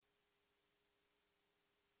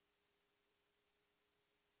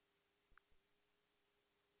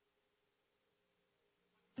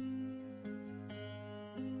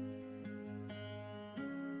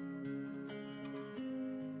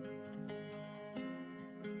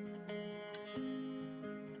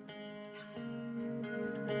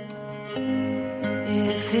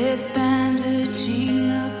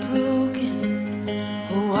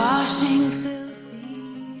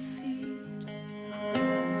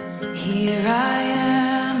Here I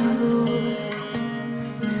am,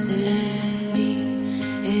 Lord, send me.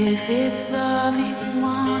 If it's loving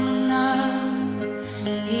one another,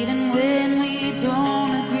 even when we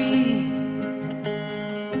don't agree.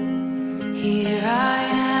 Here I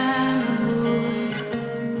am,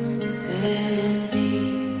 Lord, send me.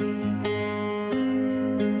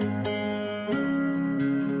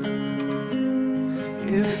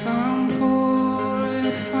 If I'm poor,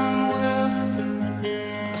 if I'm wealthy,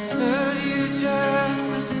 I'll serve you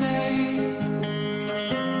just the same.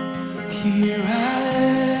 Here I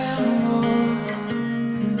am,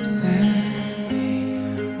 Lord, send me.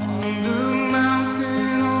 On the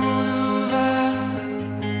mountain or the valley,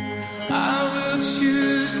 I will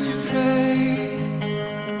choose to praise.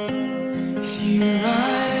 Here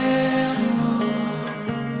I am,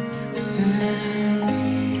 Lord, send me.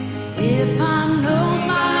 If I'm no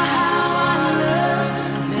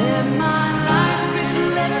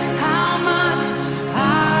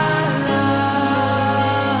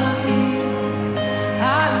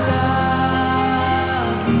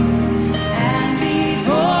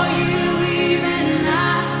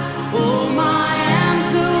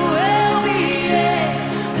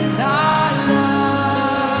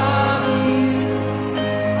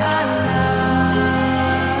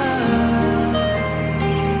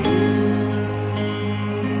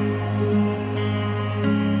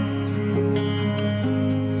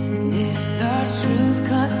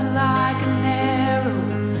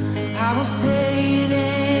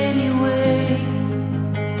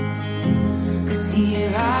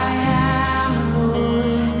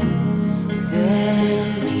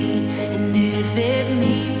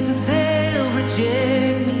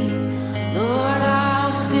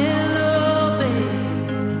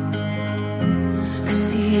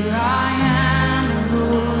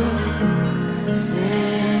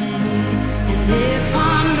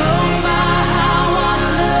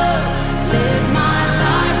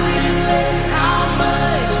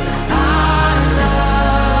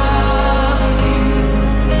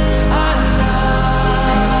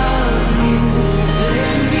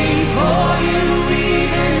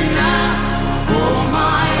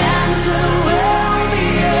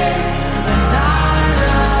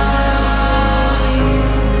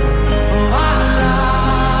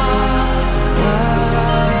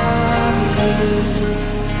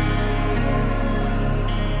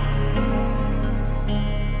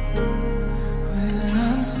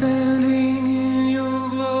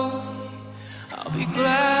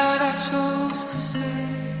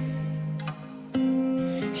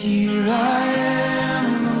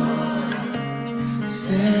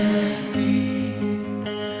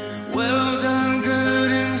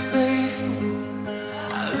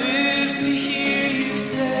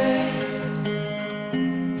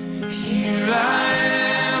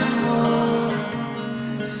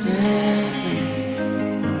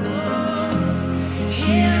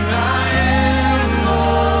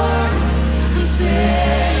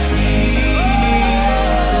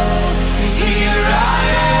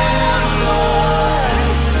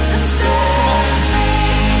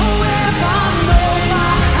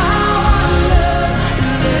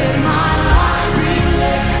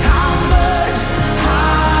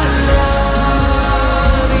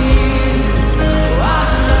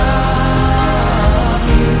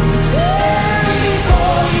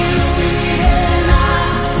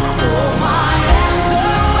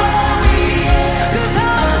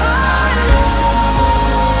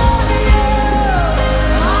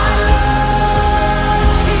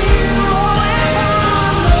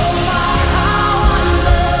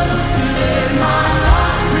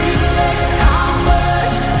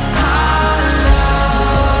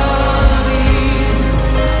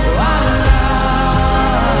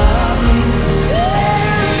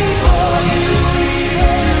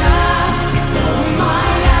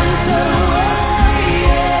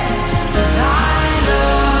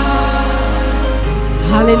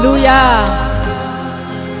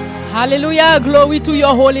Hallelujah. Glory to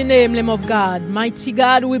your holy name, Lamb of God. Mighty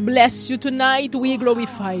God, we bless you tonight. We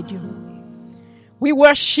glorify you. We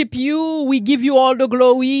worship you. We give you all the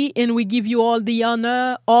glory and we give you all the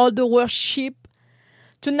honor, all the worship.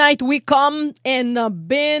 Tonight we come and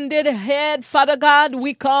bended head, Father God.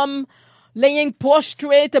 We come laying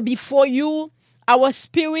prostrate before you. Our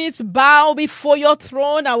spirits bow before your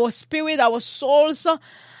throne. Our spirit, our souls,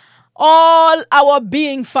 all our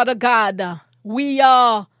being, Father God. We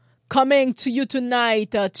are coming to you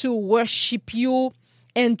tonight to worship you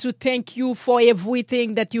and to thank you for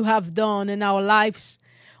everything that you have done in our lives.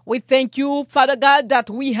 We thank you, Father God, that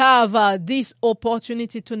we have this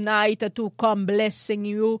opportunity tonight to come blessing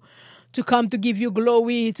you, to come to give you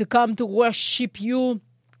glory, to come to worship you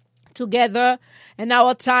together in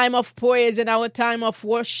our time of praise, in our time of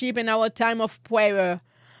worship, in our time of prayer.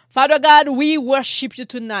 Father God, we worship you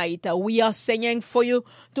tonight. We are singing for you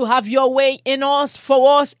to have your way in us,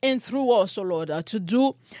 for us, and through us, oh Lord, to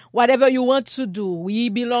do whatever you want to do. We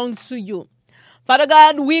belong to you. Father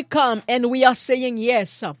God, we come and we are saying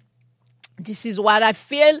yes. This is what I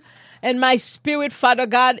feel in my spirit, Father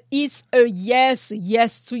God. It's a yes,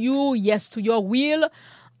 yes to you, yes to your will.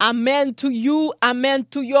 Amen to you, amen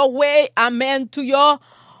to your way, amen to your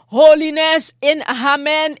holiness, and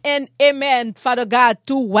amen and amen, Father God,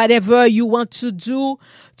 to whatever you want to do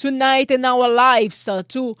tonight in our lives,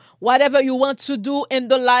 to whatever you want to do in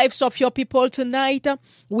the lives of your people tonight.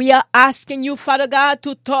 We are asking you, Father God,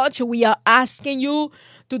 to touch. We are asking you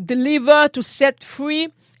to deliver, to set free,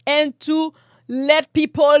 and to let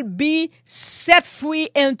people be set free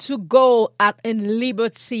and to go out in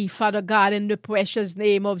liberty, Father God, in the precious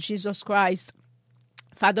name of Jesus Christ.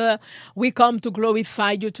 Father, we come to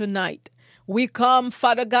glorify you tonight. We come,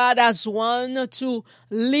 Father God, as one to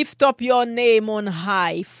lift up your name on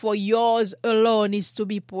high, for yours alone is to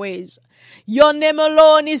be praised. Your name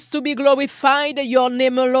alone is to be glorified. Your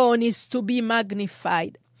name alone is to be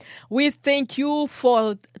magnified. We thank you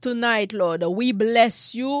for tonight, Lord. We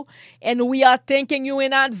bless you, and we are thanking you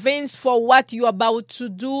in advance for what you're about to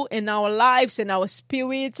do in our lives, in our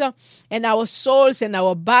spirit, in our souls, in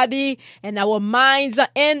our body, in our minds,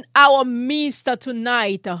 in our midst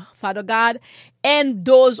tonight, Father God, and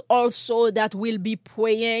those also that will be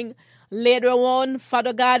praying later on,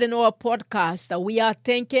 Father God, in our podcast. We are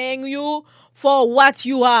thanking you for what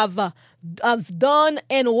you have done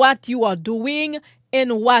and what you are doing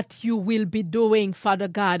and what you will be doing, Father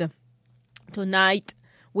God. Tonight,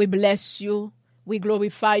 we bless you, we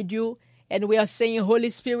glorify you, and we are saying, Holy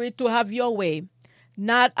Spirit, to have your way.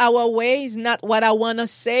 Not our ways, not what I want to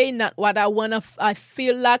say, not what I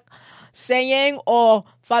feel like saying, or,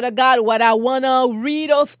 Father God, what I want to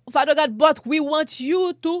read of, Father God, but we want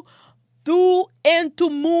you to do and to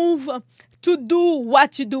move, to do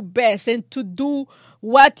what you do best, and to do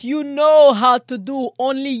what you know how to do,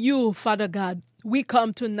 only you, Father God. We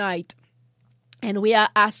come tonight and we are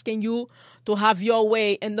asking you to have your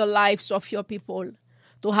way in the lives of your people,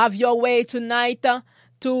 to have your way tonight,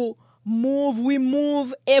 to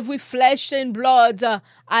remove every flesh and blood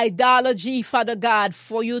ideology, Father God,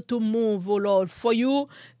 for you to move, oh Lord, for you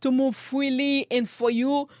to move freely and for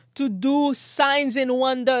you to do signs and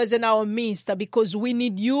wonders in our midst, because we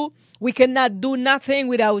need you. We cannot do nothing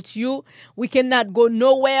without you. We cannot go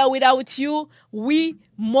nowhere without you. We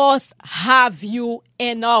must have you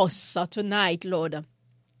in us tonight, Lord.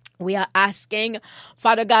 We are asking,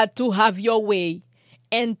 Father God, to have your way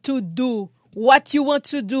and to do what you want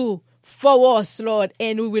to do for us, Lord,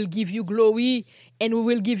 and we will give you glory and we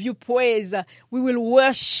will give you praise. We will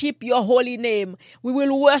worship your holy name. We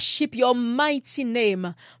will worship your mighty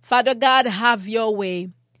name. Father God, have your way.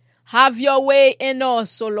 Have your way in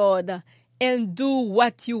us, O Lord, and do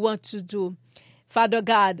what you want to do. Father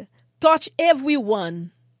God, touch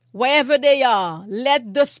everyone, wherever they are.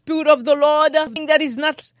 Let the Spirit of the Lord,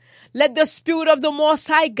 let the Spirit of the Most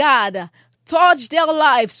High God touch their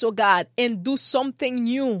lives, O God, and do something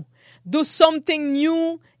new. Do something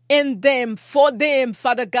new in them, for them,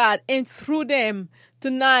 Father God, and through them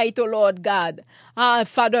tonight, O Lord God.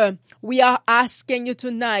 Father, we are asking you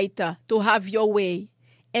tonight to have your way.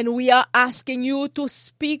 And we are asking you to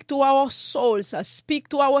speak to our souls, speak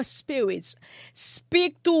to our spirits,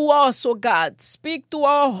 speak to us, oh God, speak to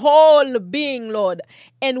our whole being, Lord.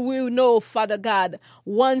 And we know, Father God,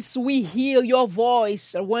 once we hear your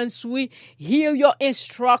voice, once we hear your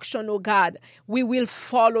instruction, oh God, we will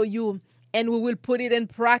follow you. And we will put it in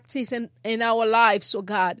practice in our lives, oh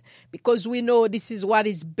God, because we know this is what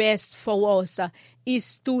is best for us,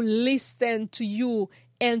 is to listen to you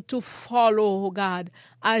and to follow, oh God.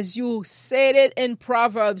 As you said it in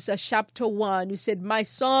Proverbs chapter 1, you said, my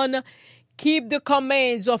son, keep the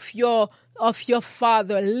commands of your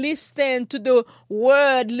father. Listen to the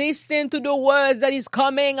word, listen to the words that is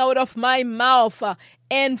coming out of my mouth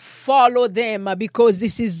and follow them, because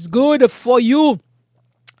this is good for you.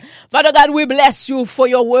 Father God, we bless you for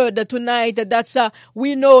your word tonight.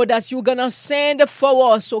 We know that you're gonna send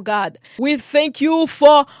for us, oh God. We thank you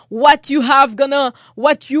for what you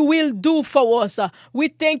will do for us. We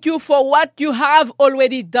thank you for what you have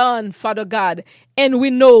already done, Father God. And we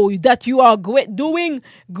know that you are doing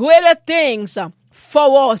greater things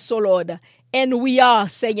for us, oh Lord. And we are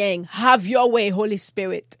saying, have your way, Holy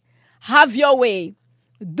Spirit. Have your way.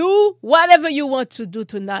 Do whatever you want to do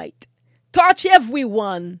tonight. Touch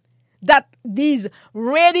everyone. that is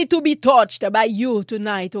ready to be touched by you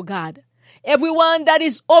tonight, oh God. Everyone that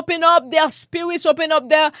is open up their spirits, open up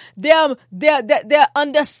their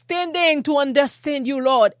understanding to understand you,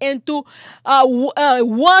 Lord, and to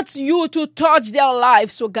want you to touch their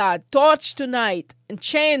lives, oh God. Touch tonight and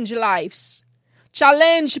change lives.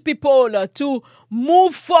 Challenge people to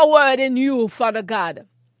move forward in you, Father God.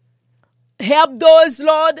 Help those,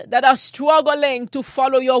 Lord, that are struggling to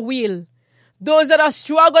follow your will. Those that are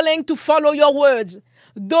struggling to follow your words.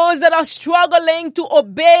 Those that are struggling to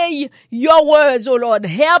obey your words, oh Lord.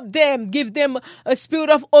 Help them. Give them a spirit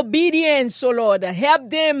of obedience, oh Lord. Help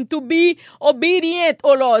them to be obedient,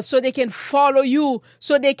 oh Lord, so they can follow you,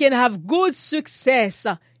 so they can have good success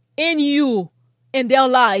in you, in their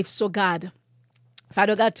lives, oh God.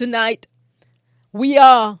 Father God, tonight, we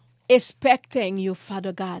are expecting you,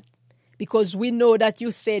 Father God, because we know that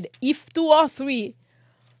you said, if 2 or 3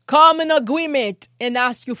 come in agreement and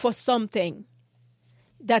ask you for something,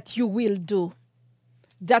 that you will do.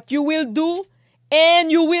 That you will do,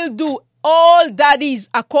 and you will do all that is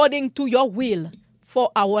according to your will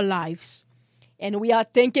for our lives. And we are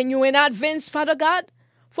thanking you in advance, Father God,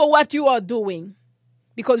 for what you are doing,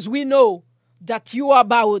 because we know that you are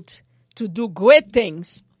about to do great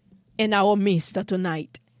things in our midst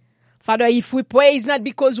tonight. Father, if we pray, it's not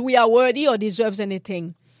because we are worthy or deserves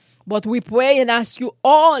anything, but we pray and ask you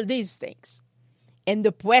all these things in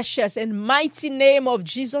the precious and mighty name of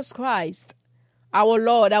Jesus Christ, our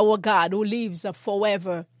Lord, our God, who lives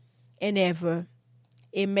forever and ever.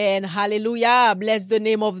 Amen. Hallelujah. Bless the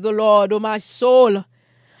name of the Lord, O my soul.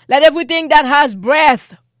 Let everything that has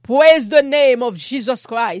breath praise the name of Jesus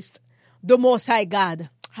Christ, the Most High God.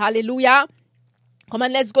 Hallelujah. Come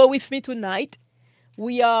on, let's go with me tonight.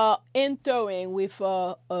 We are entering with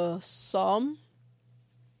a psalm.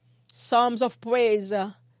 Psalms of praise.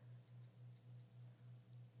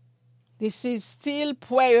 This is still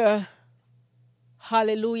prayer.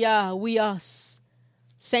 Hallelujah. We are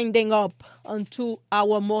sending up unto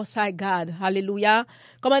our Most High God. Hallelujah.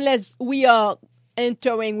 Come on, we are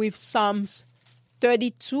entering with Psalms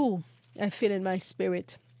 32. I feel in my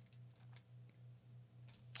spirit.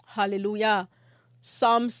 Hallelujah.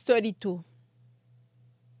 Psalms 32.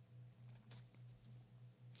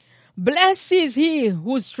 Blessed is he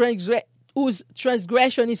whose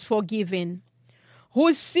transgression is forgiven,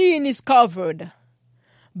 whose sin is covered.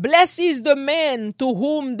 Blessed is the man to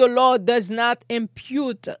whom the Lord does not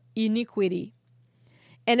impute iniquity,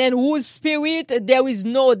 and in whose spirit there is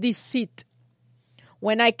no deceit.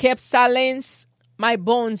 When I kept silence, my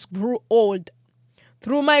bones grew old,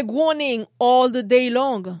 through my groaning all the day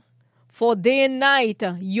long. For day and night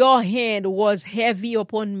your hand was heavy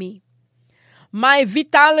upon me. My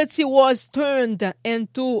vitality was turned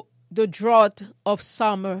into the drought of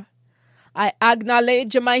summer. I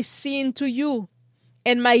acknowledge my sin to you,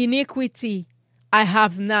 and my iniquity I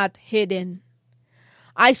have not hidden.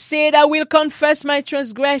 I said I will confess my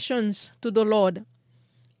transgressions to the Lord,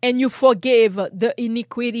 and you forgave the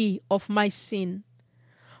iniquity of my sin.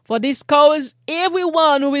 For this cause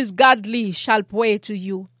everyone who is godly shall pray to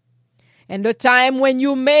you, and the time when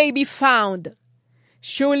you may be found,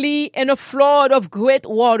 surely in a flood of great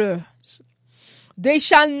waters. They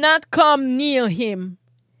shall not come near him.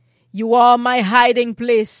 You are my hiding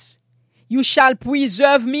place. You shall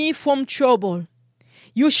preserve me from trouble.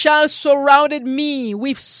 You shall surround me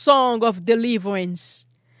with song of deliverance.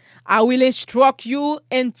 I will instruct you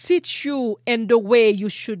and teach you in the way you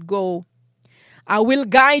should go. I will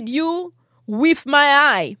guide you with my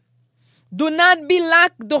eye. Do not be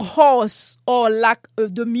like the horse or like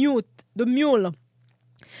the mule,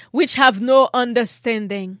 which have no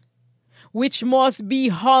understanding, which must be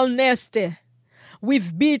harnessed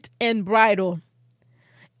with bit and bridle,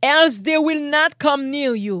 else they will not come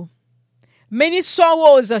near you. Many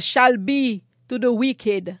sorrows shall be to the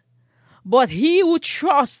wicked, but he who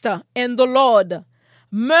trusts in the Lord,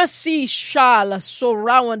 mercy shall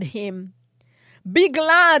surround him. Be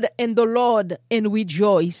glad in the Lord and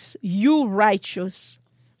rejoice, you righteous,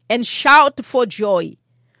 and shout for joy,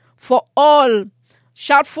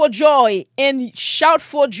 shout for joy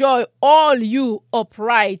all you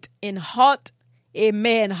upright in heart.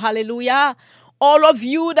 Amen. Hallelujah. All of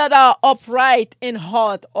you that are upright in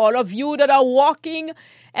heart, all of you that are walking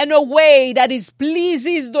in a way that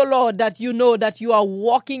pleases the Lord, that you know that you are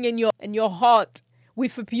walking in your heart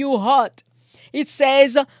with a pure heart. It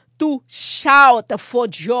says to shout for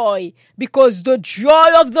joy, because the joy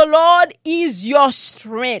of the Lord is your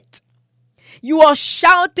strength. You are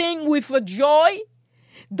shouting with a joy.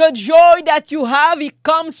 The joy that you have, it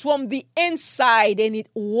comes from the inside and it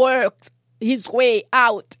works his way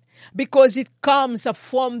out. because it comes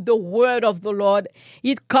from the word of the Lord.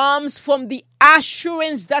 It comes from the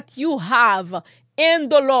assurance that you have in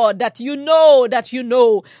the Lord, that you know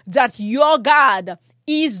that your God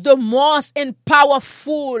is the most and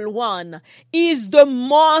powerful one, is the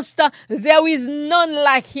most, there is none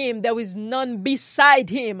like him, there is none beside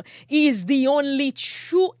him. He is the only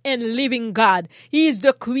true and living God. He is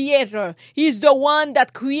the creator. He is the one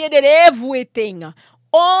that created everything.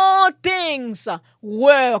 All things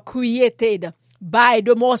were created by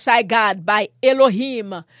the Most High God, by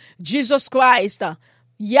Elohim, Jesus Christ,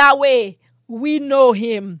 Yahweh. We know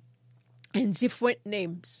him in different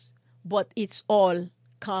names, but it's all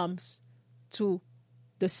comes to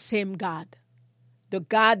the same God. The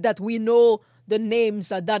God that we know the names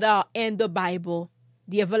that are in the Bible,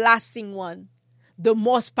 the everlasting one, the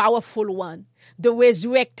most powerful one, the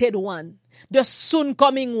resurrected one, the soon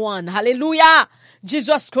coming one. Hallelujah.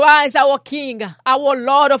 Jesus Christ, our King, our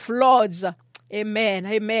Lord of Lords. Amen.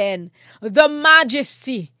 Amen. The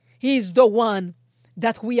majesty, he is the one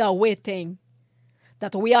that we are waiting,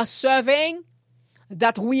 that we are serving,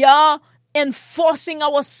 that we are enforcing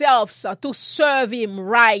ourselves to serve him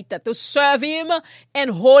right, to serve him in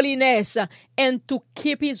holiness, and to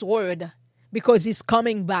keep his word, because he's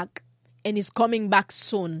coming back, and he's coming back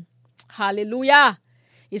soon. Hallelujah.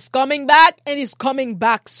 He's coming back, and he's coming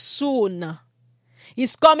back soon.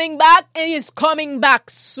 He's coming back, and he's coming back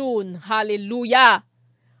soon. Hallelujah.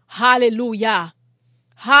 Hallelujah.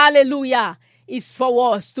 Hallelujah. It's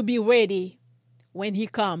for us to be ready when he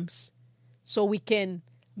comes, so we can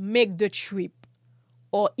make the trip,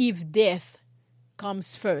 or if death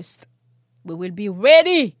comes first, we will be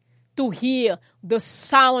ready to hear the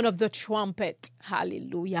sound of the trumpet.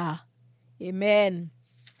 Hallelujah. Amen.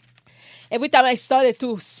 Every time I started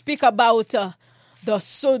to speak about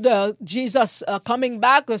the Jesus coming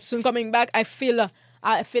back, or soon coming back, I feel like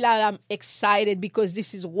I'm excited, because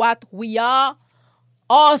this is what we are.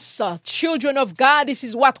 Us, children of God, this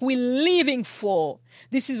is what we're living for.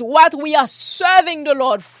 This is what we are serving the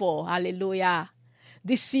Lord for. Hallelujah.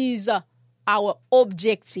 This is our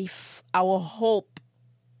objective, our hope.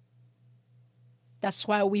 That's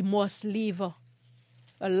why we must live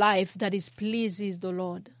a life that pleases the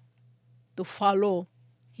Lord, to follow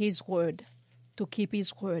his word, to keep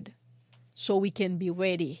his word, so we can be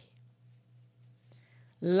ready.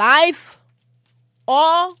 Life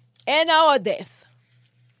or in our death,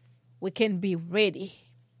 we can be ready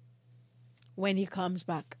when he comes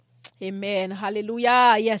back. Amen.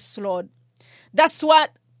 Hallelujah. Yes, Lord. That's what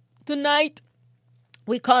tonight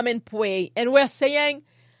we come and pray. And we're saying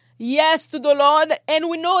yes to the Lord. And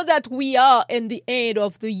we know that we are in the end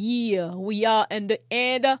of the year. We are in the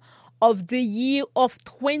end of the year of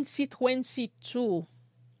 2022.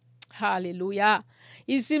 Hallelujah.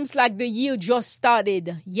 It seems like the year just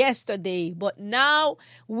started yesterday, but now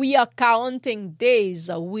we are counting days.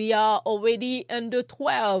 We are already in the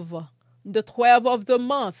 12 of the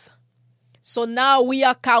month. So now we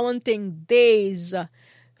are counting days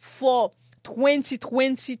for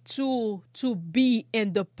 2022 to be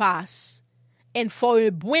in the past, and for a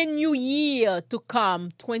brand new year to come,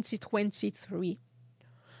 2023.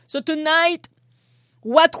 So tonight,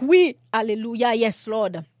 hallelujah, yes,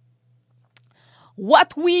 Lord.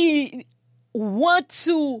 What we want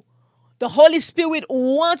to, the Holy Spirit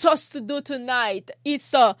wants us to do tonight,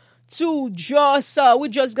 it's we're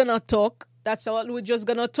just gonna talk. That's all. We're just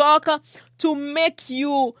gonna talk to make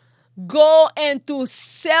you go into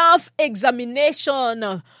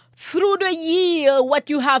self-examination through the year, what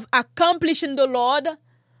you have accomplished in the Lord.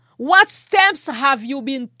 What steps have you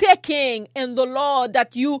been taking in the Lord,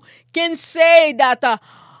 that you can say that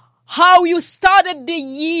how you started the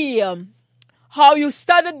year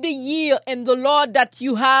in the Lord, that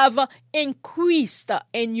you have increased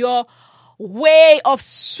in your way of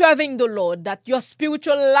serving the Lord, that your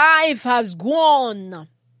spiritual life has grown.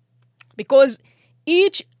 Because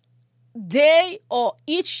each day or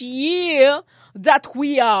each year that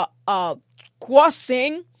we are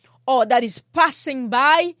crossing, or that is passing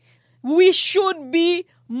by, we should be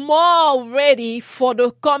more ready for the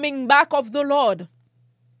coming back of the Lord.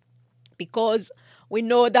 Because we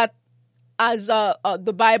know that, as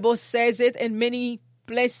the Bible says it in many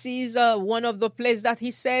places, one of the places that he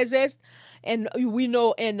says it, and we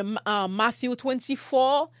know in Matthew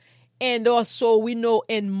 24, and also we know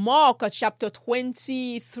in Mark chapter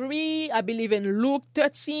 23, I believe in Luke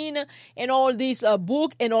 13, and all these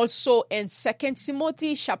book, and also in 2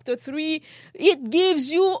 Timothy chapter 3, it gives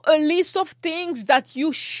you a list of things that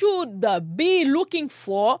you should be looking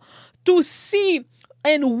for to see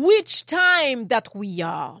in which time that we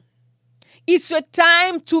are. It's a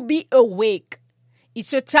time to be awake.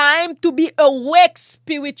 It's a time to be awake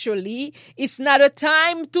spiritually. It's not a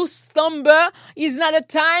time to slumber. It's not a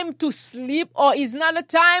time to sleep, or it's not a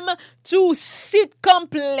time to sit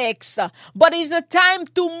complex, but it's a time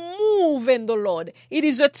to move in the Lord. It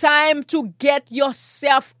is a time to get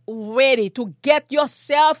yourself ready, to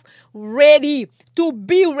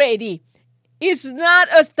be ready. It's not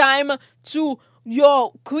a time to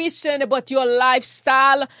your Christian, but your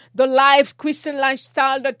lifestyle, Christian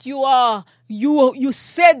lifestyle that you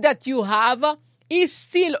said that you have, is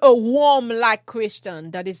still a warm like Christian.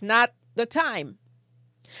 That is not the time.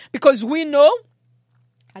 Because we know,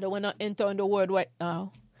 I don't want to enter on the word right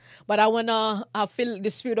now, but I feel the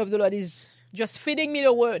Spirit of the Lord is just feeding me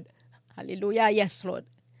the word. Hallelujah. Yes, Lord.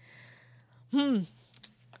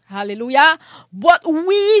 Hallelujah. But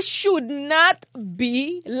we should not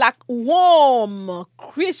be like warm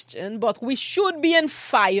Christian, but we should be in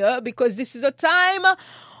fire, because this is a time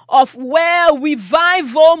of where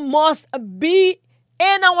revival must be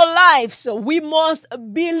in our lives. So we must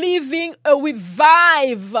be living a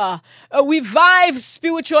revived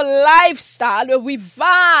spiritual lifestyle, a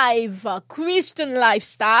revived Christian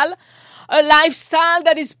lifestyle, a lifestyle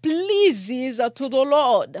that is pleases to the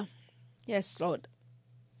Lord. Yes, Lord.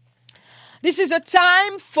 This is a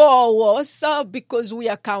time for us because we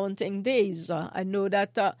are counting days. I know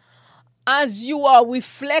that as you are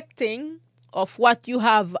reflecting of what you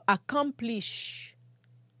have accomplished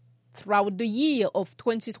throughout the year of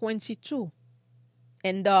 2022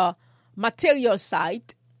 and the material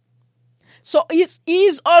side, so it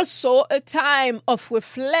is also a time of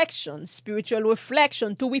reflection, spiritual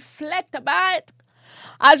reflection, to reflect about,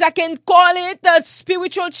 as I can call it, a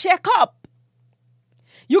spiritual checkup.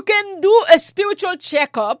 You can do a spiritual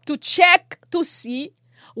checkup to check to see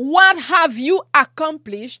what have you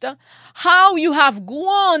accomplished, how you have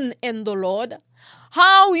grown in the Lord,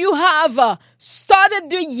 how you have started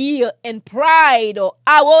the year in pride or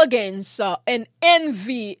arrogance and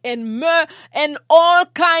envy and all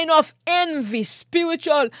kind of envy,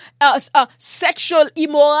 spiritual, sexual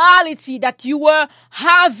immorality that you were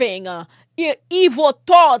having, evil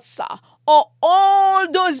thoughts, or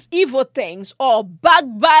all those evil things, or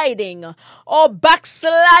backbiting, or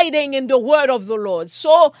backsliding in the word of the Lord.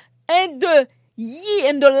 So in the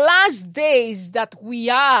last days that we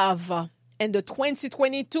have, in the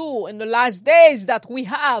 2022, in the last days that we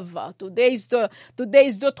have, today's the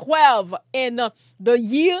 12th, and the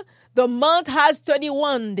year, the month has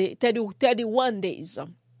 31 days.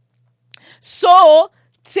 So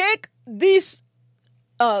take this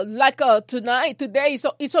today,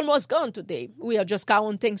 so it's almost gone today. We are just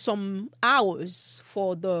counting some hours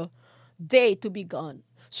for the day to be gone.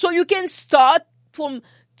 So you can start from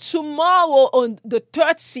tomorrow on the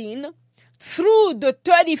 13th through the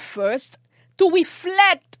 31st to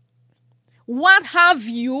reflect what have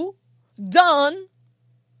you done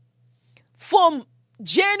from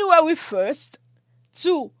January 1st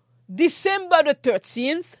to December the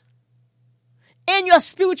 13th in your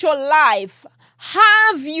spiritual life.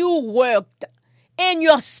 Have you worked in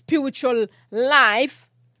your spiritual life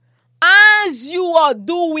as you are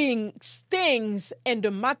doing things in the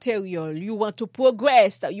material? You want to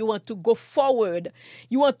progress, you want to go forward,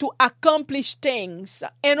 you want to accomplish things.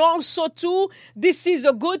 And also too, this is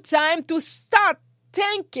a good time to start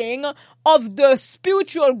thinking of the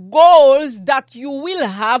spiritual goals that you will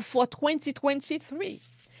have for 2023.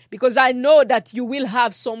 Because I know that you will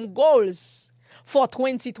have some goals for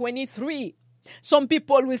 2023. Some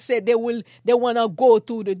people will say they want to go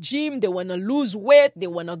to the gym, they want to lose weight, they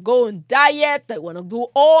want to go on diet, they want to do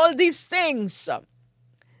all these things.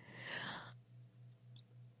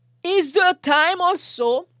 Is the time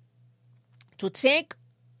also to think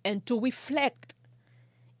and to reflect.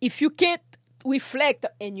 If you can't reflect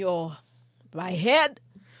in your by head,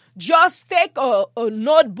 just take a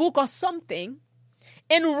notebook or something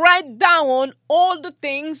and write down all the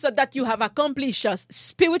things that you have accomplished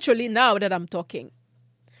spiritually now that I'm talking.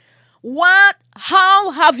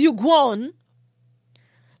 How have you grown?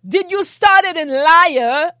 Did you start as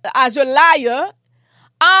a liar?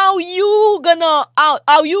 Are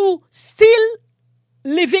you still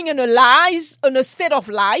living in a state of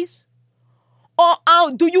lies?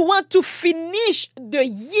 Or do you want to finish the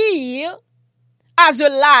year as a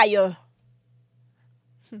liar?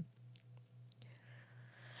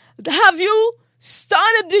 Have you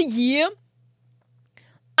started the year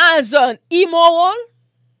as an immoral?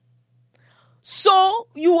 So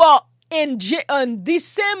you are on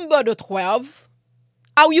December the 12th.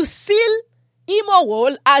 Are you still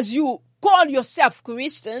immoral as you call yourself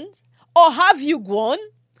Christian? Or have you grown?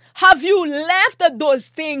 Have you left those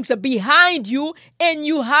things behind you and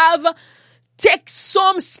you have take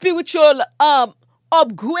some spiritual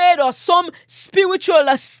upgrade or some spiritual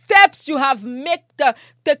steps. You have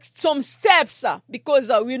take some steps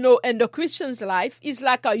because we know in the Christian's life it's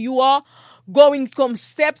like you are going from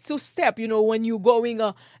step to step. You know, when you're going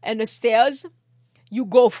in the stairs, you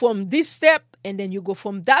go from this step and then you go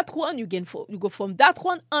from that one, you go from that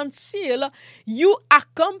one until you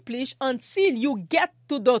accomplish, until you get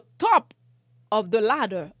to the top of the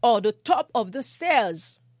ladder or the top of the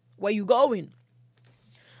stairs where you're going.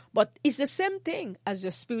 But it's the same thing as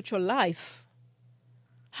your spiritual life.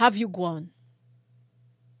 Have you grown?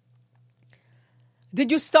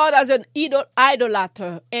 Did you start as an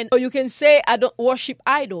idolater? And you can say, I don't worship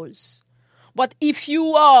idols. But if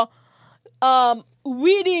you are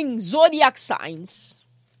reading zodiac signs,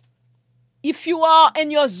 if you are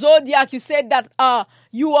in your zodiac, you said that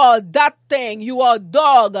you are that thing, you are a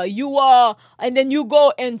dog, you are, and then you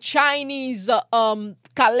go in Chinese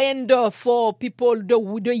calendar for people,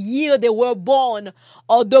 the year they were born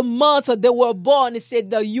or the month they were born. It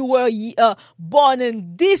said that you were born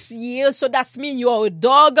in this year, so that means you are a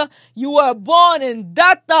dog. You were born in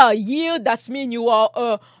that year, that means you are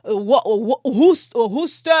a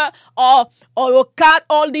rooster or a cat.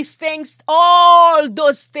 All these things, all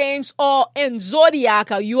those things are in zodiac.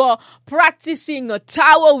 You are practicing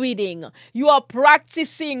tower reading. You are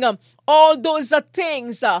practicing all those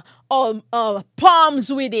things,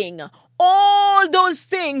 palms reading, all those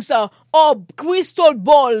things, or crystal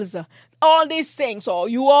balls, all these things. Or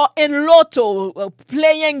you are in lotto,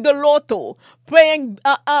 playing the lotto, playing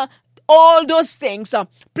all those things,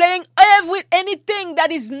 playing anything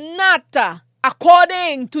that is not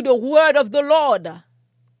according to the word of the Lord.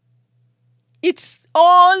 It's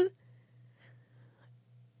all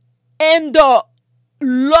in the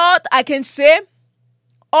lot, I can say,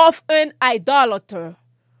 of an idolater.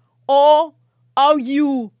 Or are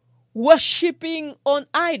you worshiping an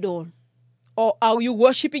idol? Or are you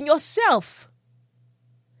worshiping yourself?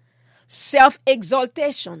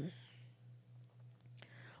 Self-exaltation.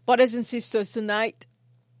 Brothers and sisters, tonight,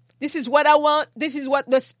 this is what I want. This is what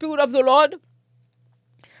the Spirit of the Lord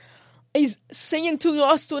is saying to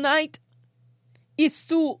us tonight. It's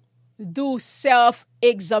to do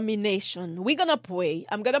self-examination. We're going to pray.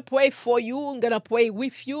 I'm going to pray for you. I'm going to pray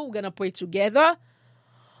with you. We're going to pray together.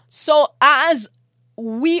 So as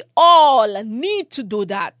we all need to do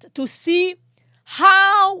that, to see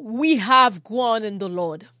how we have grown in the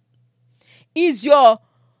Lord. Is your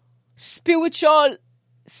spiritual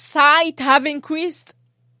sight have increased?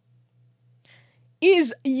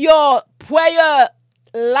 Is your prayer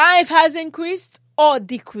life has increased or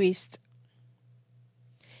decreased?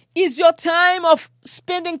 Is your time of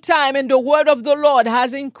spending time in the word of the Lord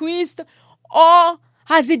has increased or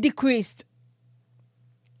has it decreased?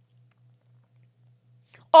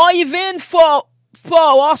 Or even for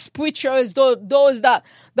us preachers, those that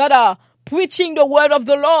are preaching the word of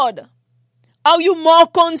the Lord, are you more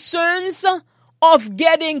concerned of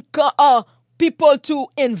getting people to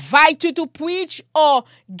invite you to preach, or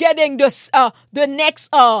getting the next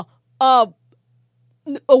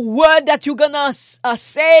a word that you're gonna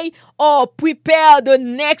say, or prepare the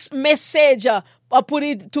next message, or put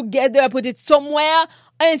it together, put it somewhere,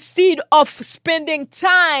 instead of spending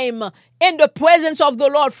time in the presence of the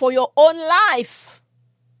Lord for your own life?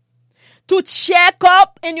 To check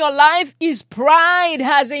up in your life, is pride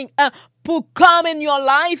hasn't come in your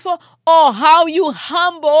life, or how you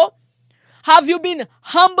humble? Have you been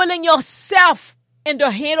humbling yourself in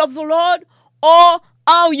the hand of the Lord, or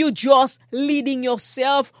are you just leading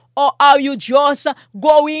yourself, or are you just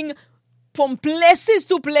going from places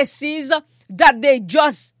to places that they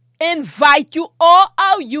just invite you, or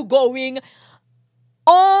are you going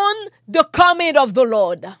on the command of the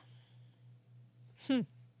Lord?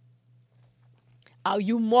 Are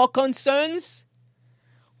you more concerned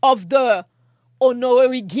of the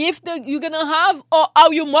honorary gift that you're going to have, or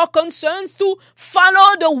are you more concerned to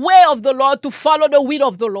follow the way of the Lord, to follow the will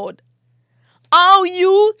of the Lord? Are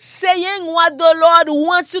you saying what the Lord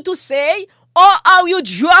wants you to say, or are you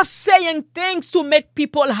just saying things to make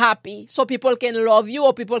people happy so people can love you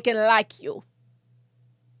or people can like you?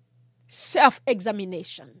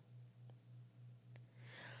 Self-examination.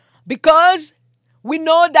 Because we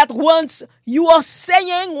know that once you are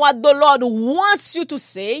saying what the Lord wants you to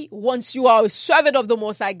say, once you are a servant of the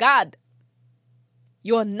Most High God,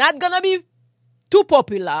 you're not going to be too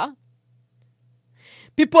popular.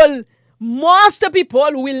 Most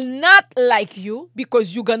people will not like you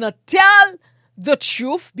because you're going to tell the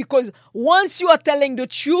truth. Because once you are telling the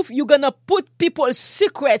truth, you're going to put people's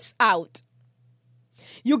secrets out.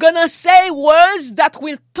 You're going to say words that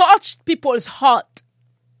will touch people's heart.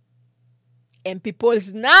 And people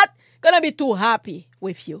is not going to be too happy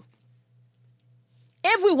with you.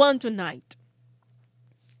 Everyone tonight,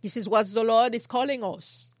 this is what the Lord is calling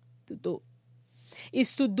us to do,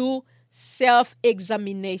 is to do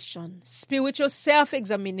self-examination, spiritual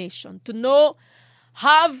self-examination, to know,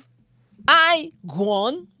 have I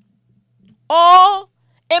grown, or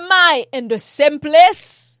am I in the same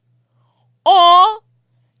place, or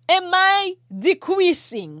am I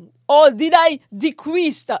decreasing, or did I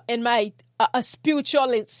decrease in my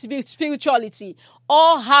spirituality,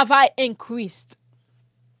 or have I increased?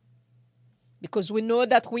 Because we know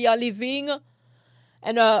that we are living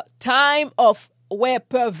in a time of where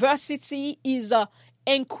perversity is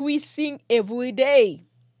increasing every day,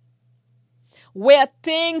 where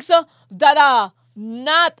things that are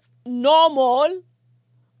not normal,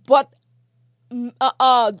 but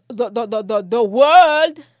the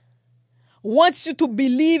world wants you to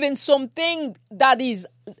believe in something that is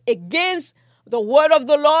against the word of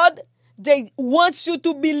the Lord. They want you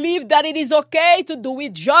to believe that it is okay to do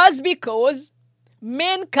it just because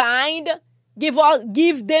mankind give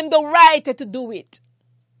them the right to do it.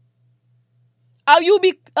 Are you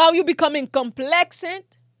becoming complacent?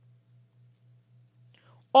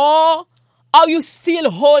 Or are you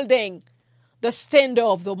still holding the standard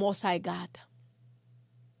of the Most High God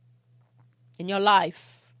in your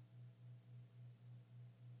life?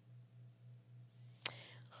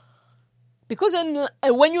 Because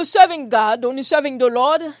when you're serving God, when you're serving the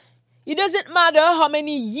Lord, it doesn't matter how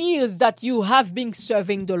many years that you have been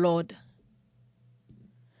serving the Lord.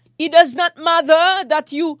 It does not matter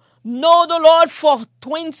that you know the Lord for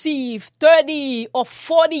 20, 30, or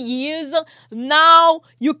 40 years. Now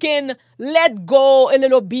you can let go a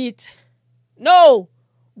little bit. No,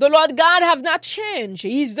 the Lord God have not changed.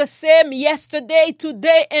 He's the same yesterday,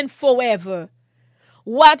 today, and forever.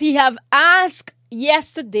 What He have asked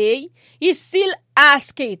yesterday, He still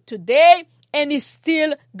ask it today, and He's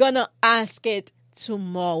still gonna ask it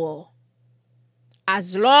tomorrow.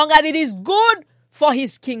 As long as it is good for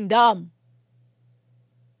His kingdom.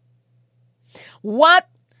 What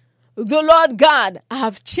the Lord God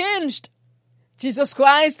have changed. Jesus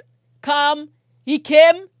Christ He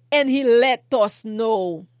came and He let us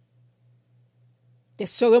know. The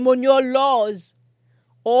ceremonial laws,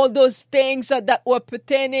 all those things that were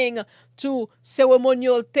pertaining to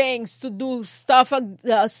ceremonial things, to do stuff.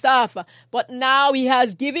 But now He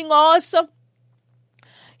has given us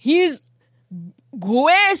His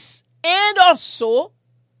grace, and also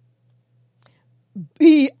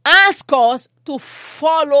He asks us to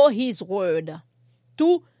follow His word,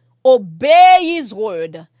 to obey His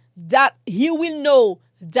word, that He will know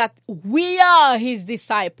that we are His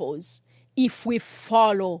disciples if we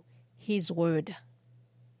follow His word.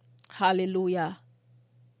 Hallelujah.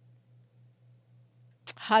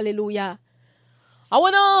 Hallelujah. I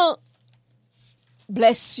want to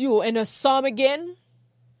bless you in a psalm again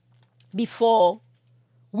before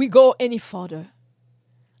we go any further.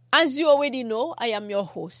 As you already know, I am your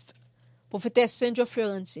host, Prophetess Sandra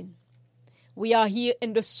Florentin. We are here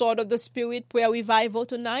in the Sword of the Spirit Prayer Revival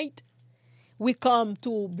tonight. We come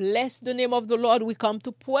to bless the name of the Lord. We come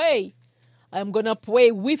to pray. I'm going to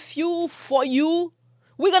pray with you, for you.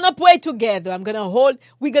 We're going to pray together.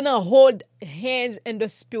 We're going to hold hands in the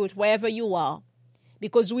Spirit wherever you are.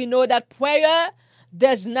 Because we know that prayer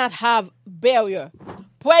does not have barrier.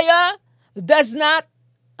 Prayer does not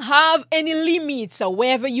have any limits. So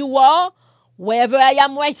wherever you are, wherever I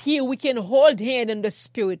am right here, we can hold hand in the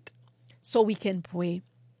Spirit so we can pray.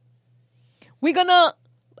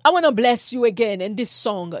 I want to bless you again in this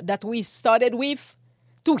song that we started with,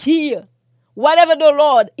 to hear whatever the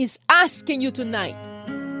Lord is asking you tonight,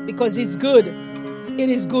 because it's good. It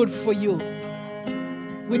is good for you.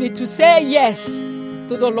 We need to say yes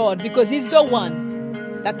to the Lord, because He's the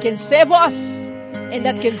one that can save us and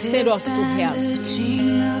that can send us to hell.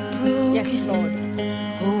 Yes, Lord.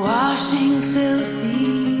 Washing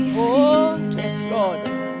filthy. Oh, yes, Lord.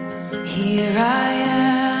 Here I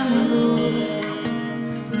am,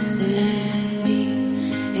 Lord. Send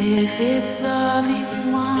me. If it's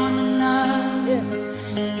loving one another,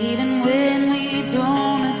 Yes. even when we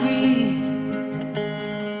don't agree.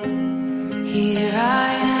 Here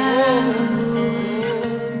I am,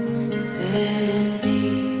 Lord. Send me.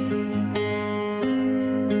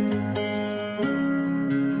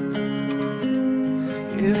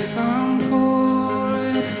 If I'm poor,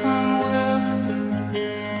 if I'm wealthy,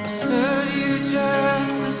 I'll serve you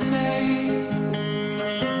just the same.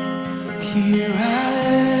 Here I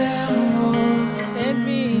am, Lord. Send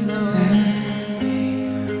me, Lord. Send me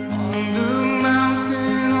on the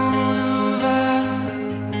mountain or the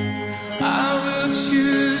valley. I will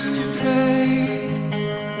choose to pray.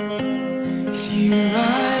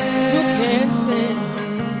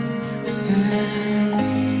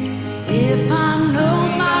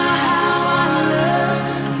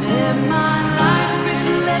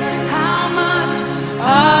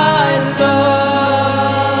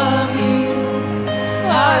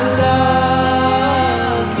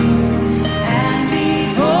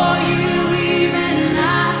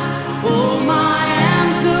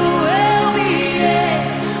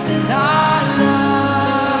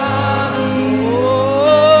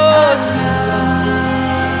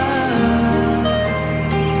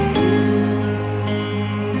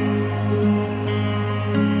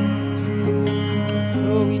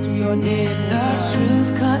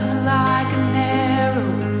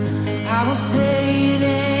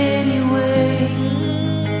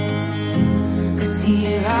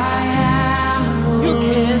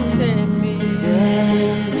 Send me.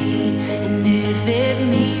 Send me. And if it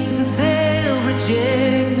means that they'll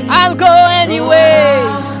reject me, I'll go anyway.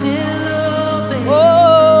 I'll still obey.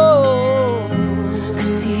 Oh,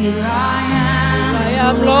 'Cause here I I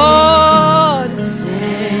am, am Lord.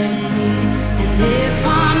 send me. And if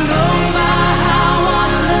I'm known by how I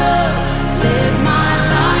love, let my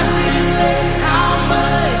life reflect how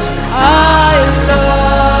much I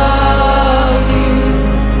love you.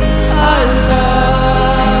 I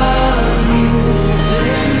love you.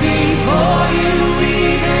 and before you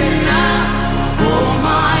even ask, oh,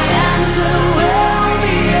 my answer will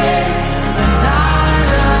be yes. 'Cause I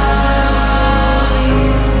love you.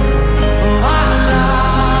 Oh, I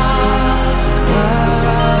love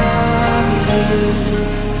you.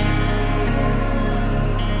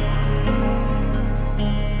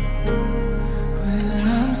 When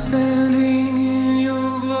I'm standing in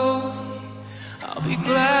your glory, I'll be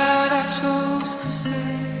glad I chose to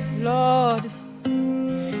say, Lord,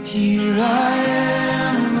 here I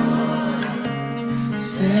am, Lord,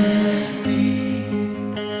 send me.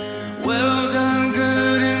 Well done,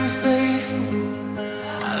 good and faithful.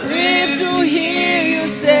 I live to hear you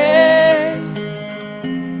say,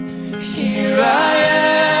 here I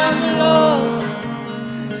am,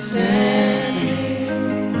 Lord, send me.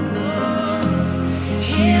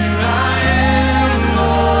 Here I am,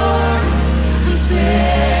 Lord,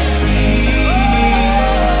 send me.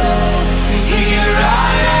 Here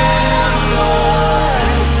I am,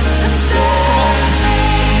 Lord, send me.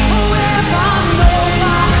 If I'm known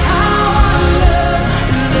by how I love,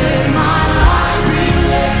 let my life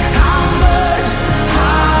reflect how much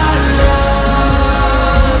I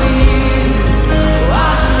love you. I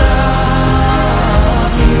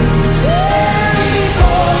love you. And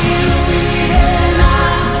before you even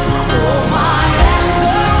ask, oh, my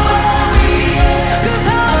answer will be yes. 'Cause I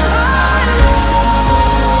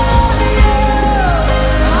love you.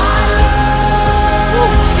 I love you.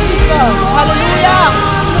 Jesus, hallelujah.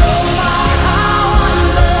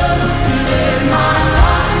 Let my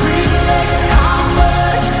life reflect how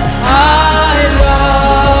much I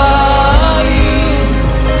love you.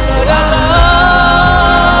 Lord, I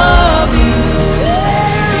love you.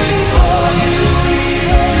 before you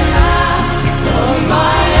even ask, oh,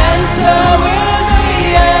 my answer will be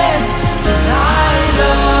yes. 'Cause I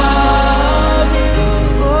love you.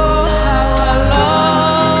 Oh, how I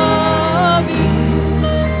Love you.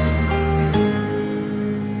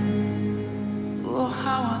 oh,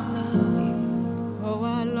 how I love you. Oh,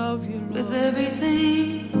 I love you, With Lord. everything,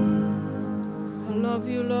 I love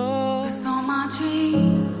you, Lord. with all my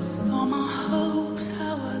dreams, with all my hopes,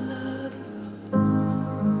 how I love you.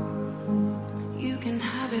 You can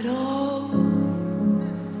have it all.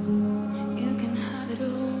 You can have it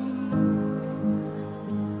all.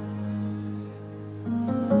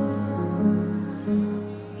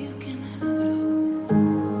 You can have it all.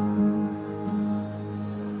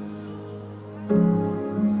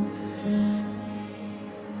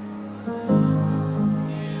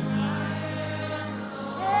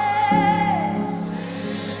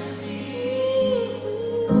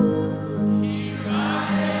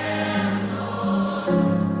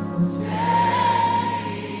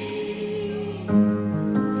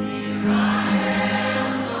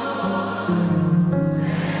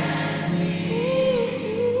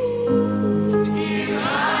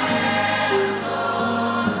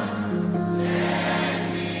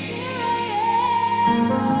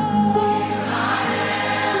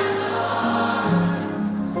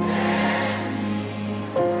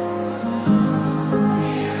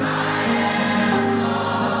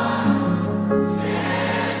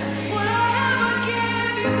 Would I ever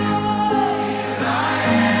give you more?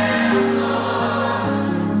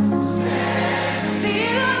 Be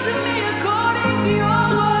it unto me according to your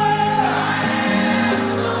word.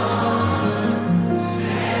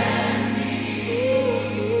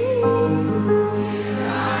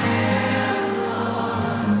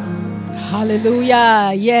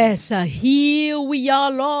 Hallelujah. Yes, here we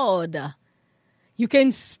are, Lord. You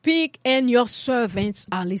can speak and your servants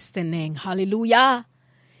are listening. Hallelujah.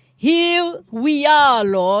 Here we are,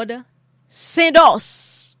 Lord. Send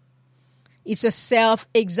us. It's a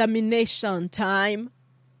self-examination time.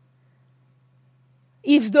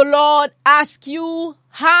 If the Lord asks you,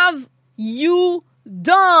 have you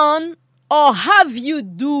done or have you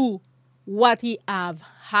do what he have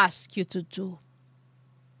asked you to do?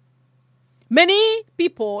 Many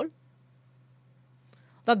people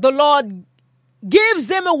that the Lord gives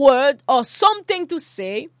them a word or something to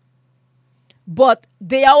say, but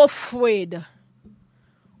they are afraid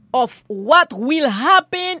of what will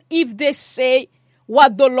happen if they say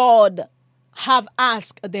what the Lord have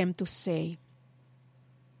asked them to say.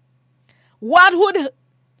 What would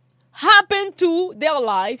happen to their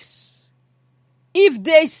lives if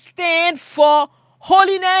they stand for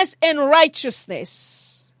holiness and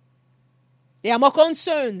righteousness? There are more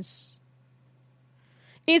concerns.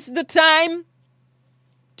 It's the time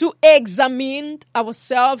to examine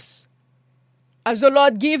ourselves. As the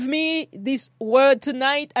Lord give me this word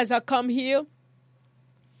tonight as I come here,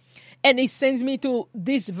 and He sends me to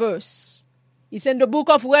this verse. It's in the book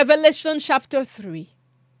of Revelation chapter 3.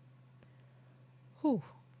 Whew.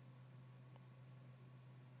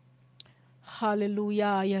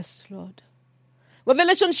 Hallelujah. Yes, Lord.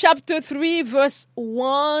 Revelation chapter 3 verse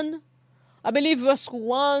 1. I believe verse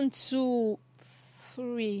 1 to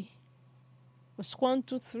 3. Verse 1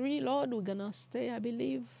 to 3, Lord, we're going to stay, I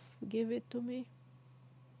believe. Give it to me.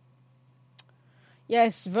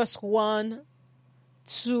 Yes, verse 1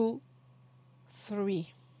 to 3.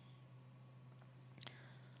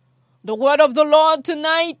 The word of the Lord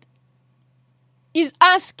tonight is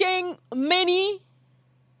asking many.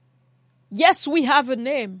 Yes, we have a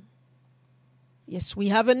name. Yes, we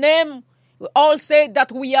have a name. We all say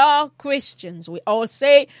that we are Christians. We all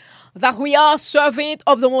say that we are servant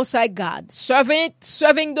of the Most High God.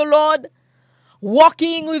 Serving the Lord,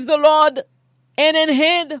 walking with the Lord hand in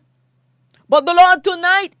hand. But the Lord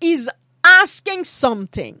tonight is asking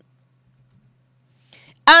something.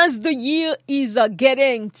 As the year is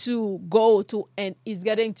getting to go to and is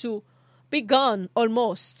getting to be gone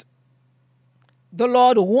almost, the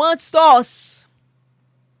Lord wants us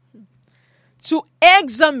to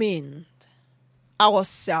examine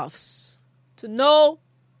ourselves, to know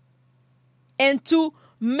and to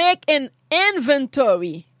make an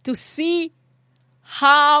inventory to see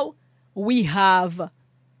how we have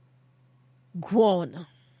grown.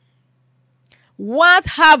 What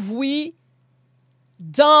have we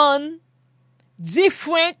done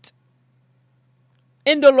different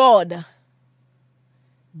in the Lord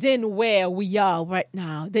than where we are right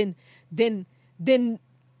now? Then you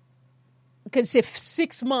can say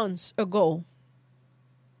 6 months ago.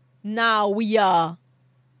 Now we are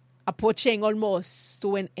approaching almost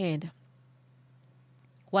to an end.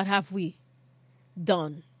 What have we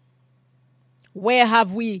done? Where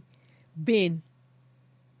have we been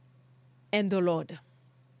in the Lord?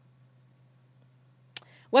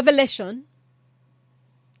 Revelation,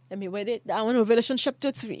 let me read it down. Revelation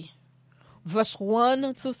chapter 3, verse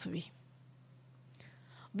 1 to 3.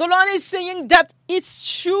 The Lord is saying that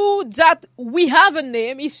it's true that we have a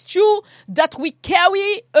name. It's true that we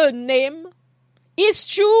carry a name. It's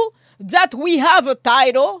true that we have a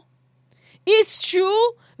title. It's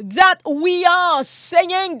true that we are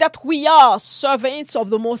saying that we are servants of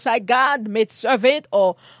the Most High God, maid servant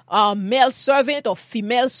or male servant or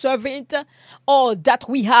female servant, or that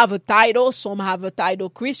we have a title. Some have a title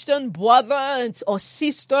Christian, brother or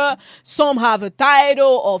sister. Some have a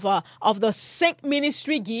title of the 5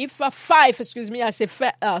 ministry gift. 5, excuse me, I say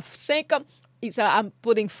 5. It's I'm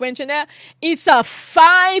putting French in there. It's a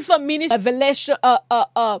 5 ministry revelation,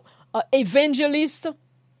 evangelist,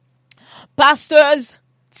 pastors,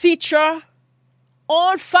 teacher,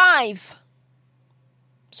 all 5.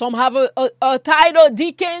 Some have a title,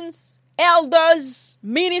 deacons, elders,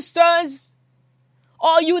 ministers,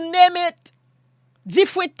 or you name it,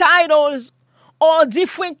 different titles or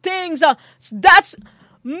different things. That's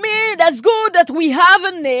me. That's good that we have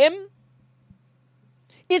a name.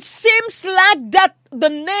 It seems like that the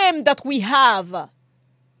name that we have,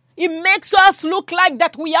 it makes us look like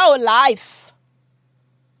that we are alive,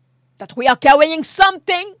 that we are carrying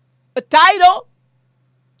something, a title.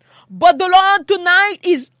 But the Lord tonight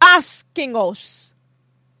is asking us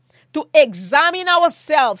to examine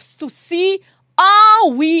ourselves to see, are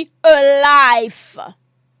we alive?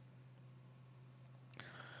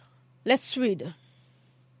 Let's read.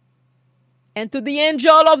 And to the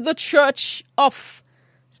angel of the church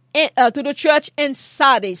to the church in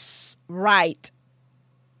Sardis, write,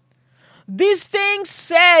 these things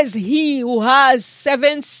says he who has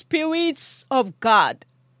 7 spirits of God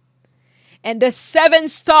and the 7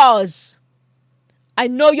 stars. I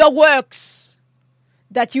know your works,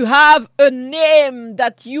 that you have a name,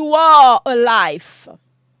 that you are alive,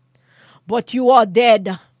 but you are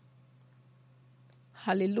dead.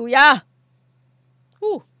 Hallelujah.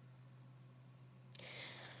 Ooh.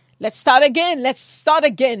 Let's start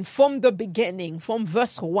again from the beginning, from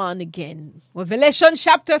verse 1 again. Revelation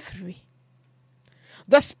chapter 3.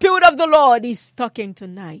 The Spirit of the Lord is talking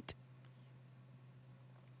tonight.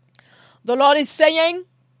 The Lord is saying,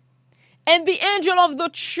 and the angel of the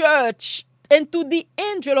church, and to the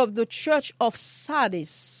angel of the church of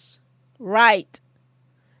Sardis, write,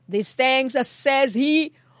 These things says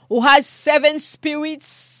he who has 7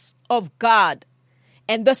 spirits of God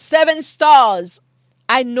and the 7 stars.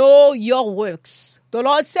 I know your works. The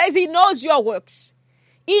Lord says he knows your works.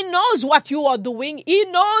 He knows what you are doing. He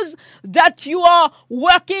knows that you are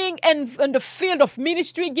working in the field of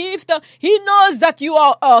ministry gift. He knows that you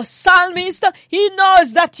are a psalmist. He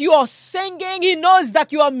knows that you are singing. He knows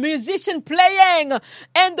that you are a musician playing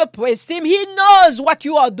in the praise team. He knows what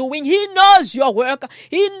you are doing. He knows your work.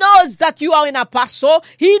 He knows that you are an apostle.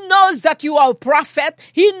 He knows that you are a prophet.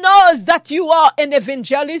 He knows that you are an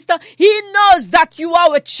evangelist. He knows that you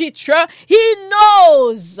are a teacher. He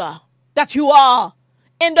knows that you are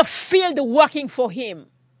in the field working for him.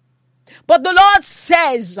 But the Lord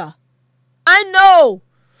says, I know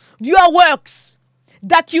your works,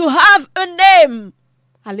 that you have a name.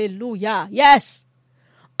 Hallelujah. Yes.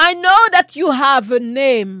 I know that you have a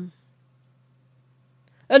name.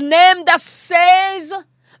 A name that says,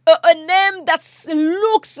 a name that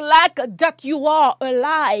looks like that you are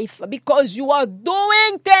alive because you are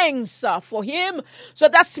doing things for him. So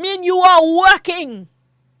that means you are working.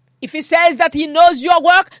 If he says that he knows your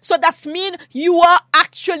work, so that means you are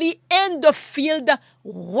actually in the field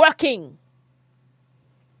working.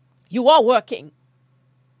 You are working.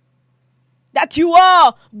 That you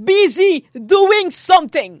are busy doing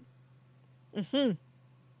something.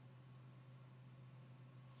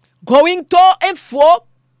 Going to and fro,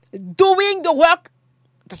 doing the work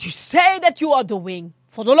that you say that you are doing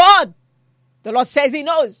for the Lord. The Lord says he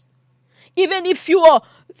knows. Even if you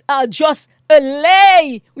are just a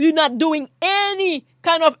lay, you're not doing any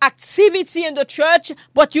kind of activity in the church,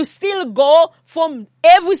 but you still go from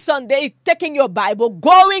every Sunday, taking your Bible,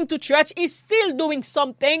 going to church, is still doing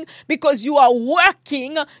something because you are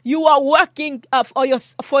working. You are working for your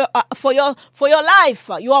life.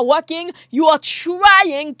 You are working. You are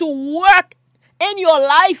trying to work in your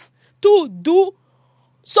life to do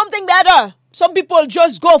something better. Some people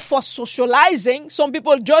just go for socializing. Some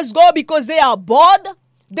people just go because they are bored.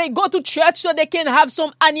 They go to church so they can have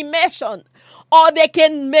some animation or they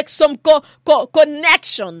can make some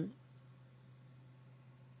connection.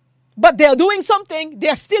 But they're doing something.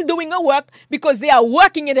 They're still doing a work because they are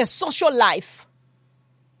working in a social life.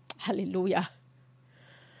 Hallelujah.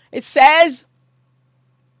 It says,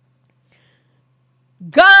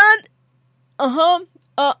 God, I'm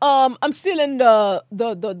still in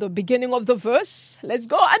the beginning of the verse. Let's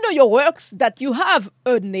go. I know your works, that you have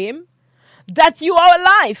a name, that you are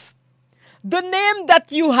alive. The name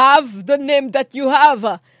that you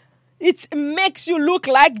have, it makes you look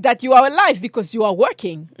like that you are alive because you are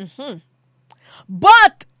working.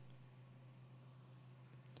 But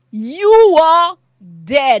you are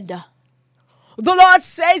dead. The Lord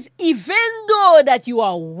says, even though that you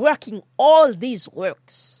are working all these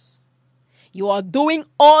works, you are doing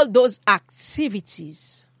all those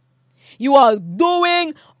activities, you are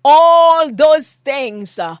doing all those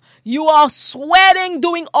things, you are sweating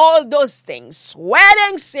doing all those things,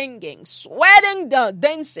 sweating singing, sweating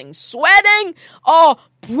dancing, sweating or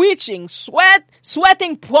preaching,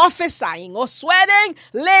 sweating prophesying, or sweating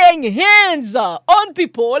laying hands on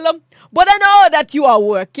people. But I know that you are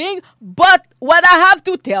working, but what I have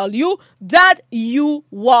to tell you, that you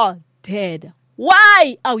are dead.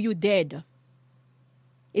 Why are you dead?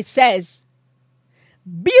 It says,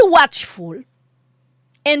 be watchful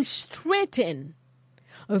and straighten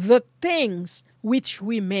the things which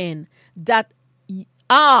remain that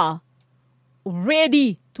are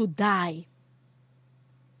ready to die.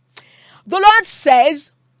 The Lord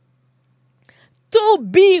says to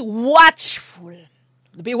be watchful.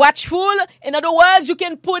 To be watchful, in other words, you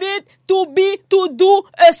can put it to do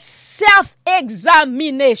a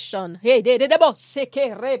self-examination.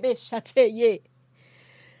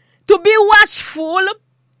 To be watchful,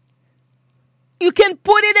 you can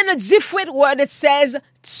put it in a different word. It says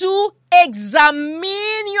to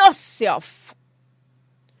examine yourself.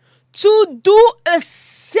 To do a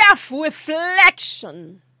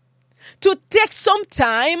self-reflection. To take some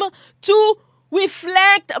time to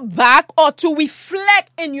reflect back, or to reflect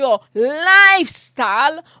in your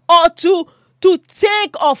lifestyle, or to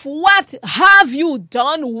think of what have you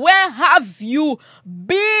done, where have you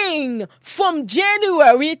been from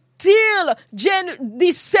January till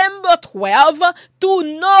December 12, to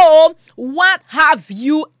know what have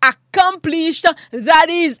you accomplished that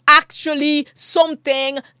is actually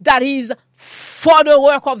something that is for the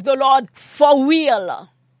work of the Lord, for real.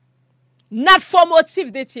 Not for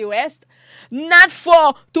motif d'intérêt, not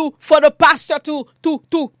for the pastor to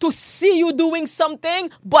see you doing something,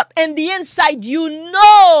 but in the inside you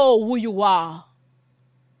know who you are.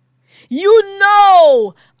 You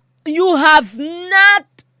know you have not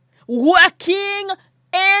working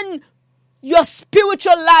in your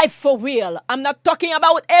spiritual life for real. I'm not talking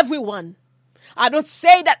about everyone. I don't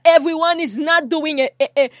say that everyone is not doing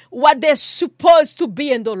what they're supposed to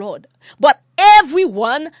be in the Lord. But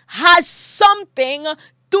everyone has something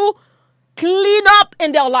to clean up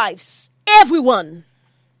in their lives. Everyone.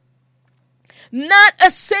 Not a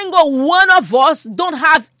single one of us don't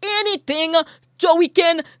have anything so we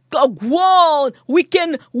can grow, we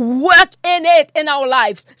can work in it in our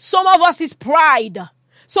lives. Some of us is pride.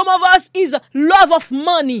 Some of us is love of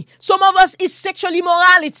money. Some of us is sexual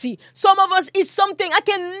immorality. Some of us is something, I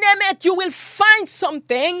can name it. You will find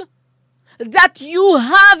something that you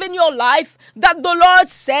have in your life that the Lord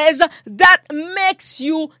says that makes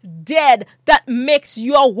you dead, that makes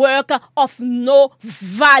your work of no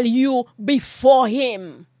value before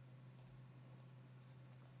Him.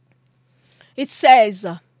 It says,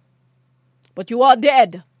 but you are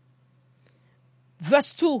dead.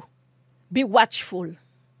 Verse 2, be watchful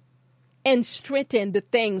and strengthen the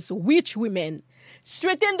things which remain.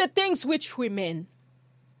 Strengthen the things which remain.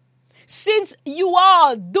 Since you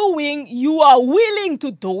are willing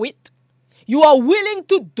to do it. You are willing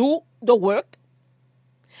to do the work.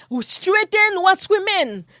 Strengthen what's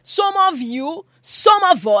remain. Some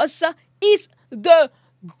of us, is the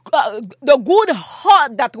good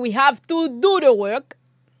heart that we have to do the work.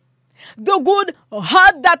 The good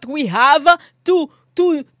heart that we have to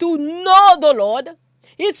know the Lord.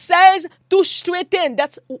 It says to straighten.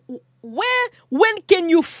 That's when can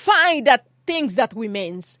you find that things that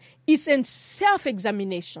remains? It's in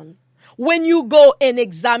self-examination. When you go and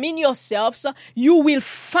examine yourselves, you will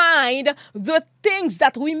find the things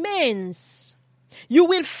that remains. You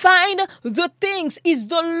will find the things is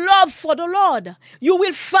the love for the Lord. You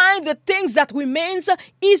will find the things that remains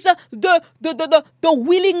is the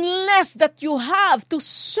willingness that you have to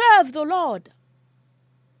serve the Lord.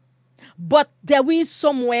 But there is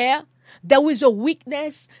somewhere, there is a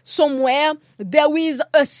weakness, somewhere there is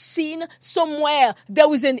a sin, somewhere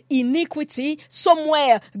there is an iniquity,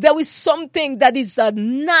 somewhere there is something that is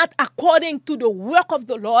not according to the work of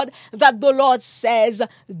the Lord, that the Lord says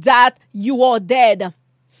that you are dead.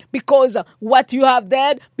 Because what you have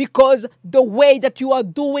dead, because the way that you are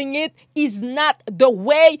doing it is not the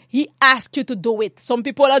way He asked you to do it. Some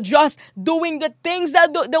people are just doing the things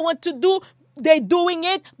that they want to do. They're doing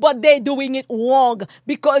it, but they're doing it wrong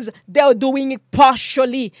because they're doing it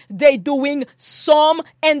partially. They're doing some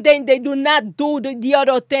and then they do not do the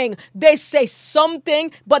other thing. They say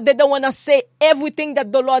something, but they don't want to say everything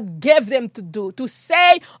that the Lord gave them to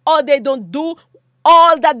say, or they don't do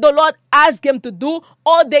all that the Lord asked them to do,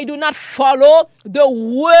 or they do not follow the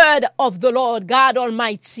word of the Lord God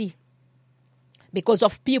Almighty because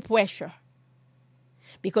of peer pressure,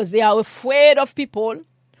 because they are afraid of people,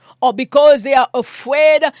 or because they are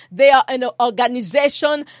afraid they are in an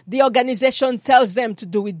organization. The organization tells them to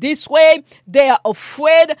do it this way. They are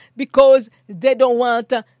afraid because they don't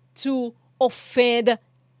want to offend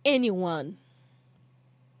anyone.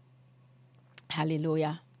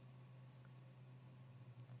 Hallelujah.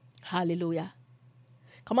 Hallelujah.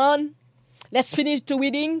 Come on. Let's finish the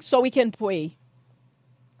reading so we can pray.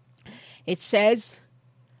 It says,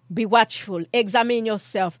 be watchful, examine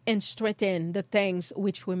yourself, and strengthen the things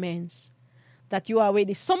which remains, that you are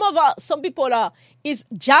ready. Some people is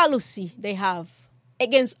jealousy they have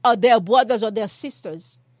against their brothers or their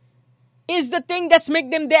sisters. Is the thing that's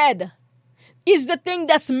make them dead. Is the thing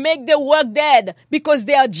that's make their work dead because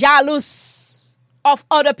they are jealous of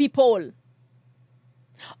other people.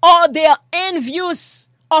 Or they are envious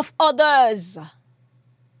of others.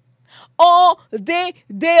 Or they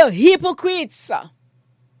are hypocrites.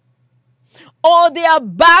 Or they are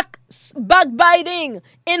backbiting.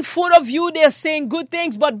 In front of you, they're saying good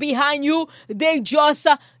things, but behind you, they just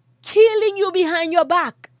killing you behind your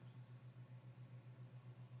back.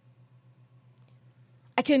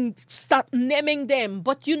 I can start naming them,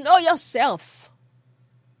 but you know yourself.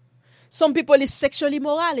 Some people is sexual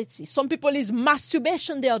immorality. Some people is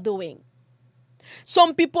masturbation they are doing.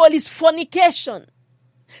 Some people is fornication.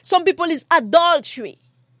 Some people is adultery.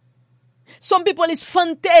 Some people is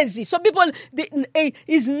fantasy. Some people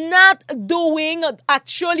is not doing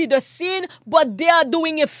actually the sin, but they are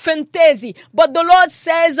doing a fantasy. But the Lord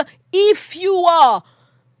says, if you are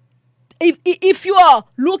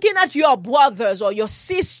looking at your brothers or your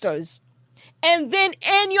sisters, and then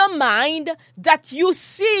in your mind that you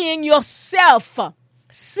seeing yourself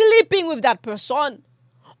sleeping with that person,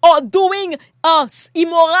 or doing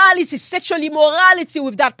immorality, sexual immorality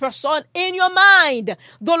with that person in your mind,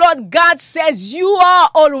 the Lord God says you are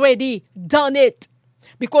already done it.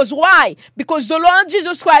 Because why? Because the Lord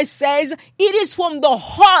Jesus Christ says it is from the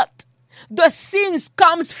heart. The sins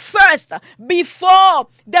comes first before.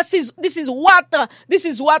 This is what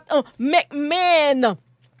make man.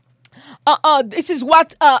 This is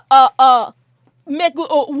what make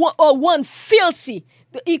one filthy.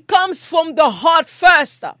 It comes from the heart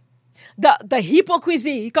first. The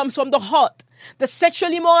hypocrisy, it comes from the heart. The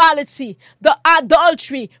sexual immorality, the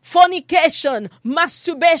adultery, fornication,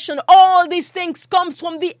 masturbation, all these things comes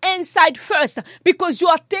from the inside first because you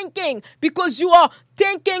are thinking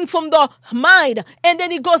from the mind, and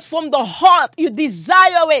then it goes from the heart. You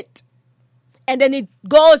desire it, and then it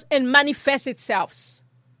goes and manifests itself.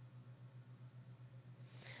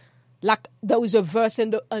 Like there was a verse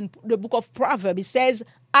in the book of Proverbs. It says,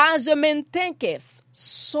 "As a man thinketh,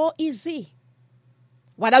 so is he."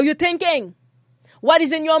 What are you thinking? What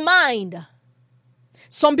is in your mind?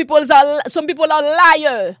 Some people are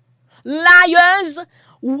liars. Liars,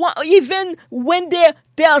 even when they're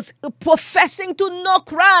professing to know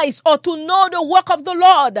Christ or to know the work of the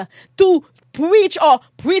Lord, to preach, or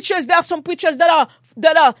preachers. There are some preachers that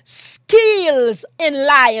are skills in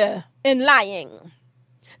lying.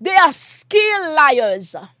 They are skilled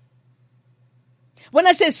liars. When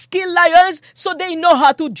I say skilled liars, so they know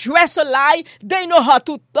how to dress a lie. They know how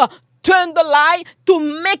to turn the lie to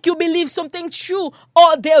make you believe something true,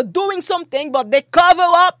 or they're doing something, but they cover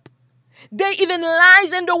up. They even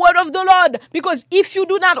lies in the word of the Lord. Because if you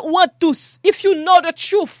know the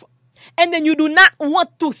truth, and then you do not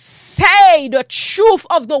want to say the truth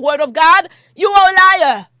of the word of God, you are a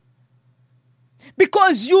liar.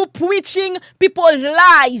 Because you preaching people's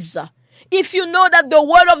lies. If you know that the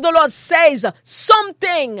word of the Lord says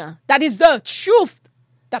something that is the truth,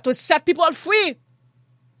 that will set people free,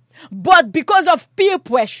 but because of peer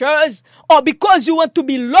pressures, or because you want to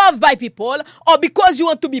be loved by people, or because you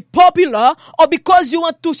want to be popular, or because you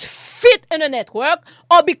want to fit in a network,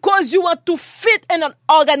 or because you want to fit in an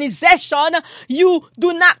organization, you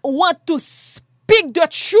do not want to speak the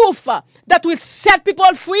truth that will set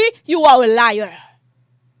people free, you are a liar.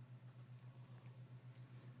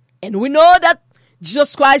 And we know that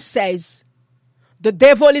Jesus Christ says the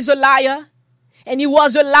devil is a liar, and he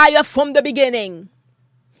was a liar from the beginning.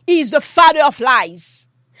 He is the father of lies.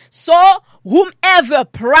 So, whomever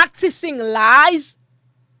practicing lies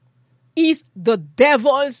is the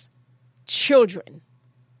devil's children,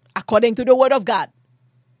 according to the word of God.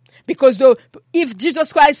 Because if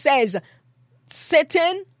Jesus Christ says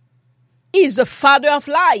Satan is the father of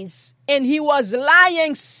lies, and he was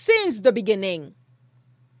lying since the beginning.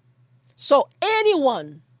 So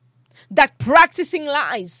anyone that practicing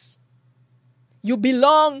lies, you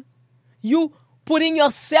putting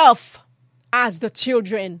yourself as the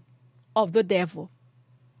children of the devil.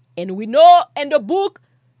 And we know in the book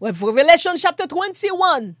of Revelation chapter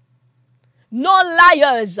 21, no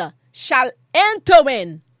liars shall enter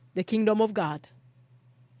in the kingdom of God.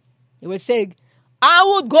 He will say, I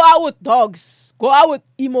would go out with dogs, go out with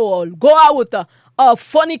immoral, go out with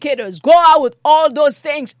fornicators, go out with all those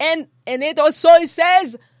things. And it also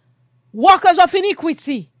says, workers of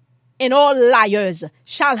iniquity and all liars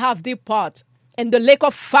shall have their part in the lake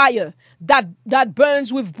of fire that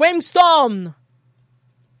burns with brimstone.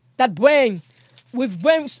 That burn with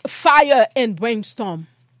fire and brimstone.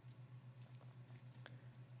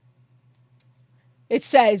 It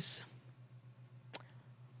says,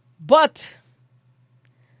 but,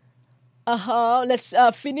 let's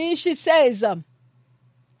finish. It says,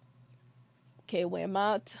 okay, where am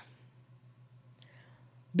I at?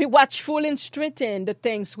 Be watchful and strengthen the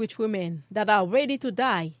things which remain that are ready to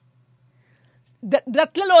die.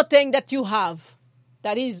 That little thing that you have,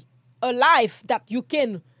 that is a life that you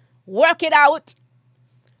can work it out.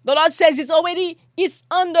 The Lord says it's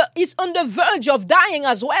on the verge of dying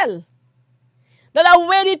as well. That are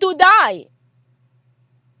ready to die.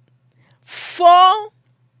 For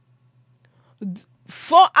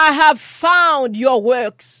I have found your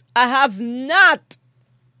works. I have not.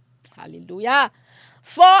 Hallelujah.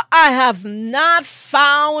 For I have not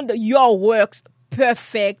found your works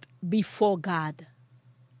perfect before God.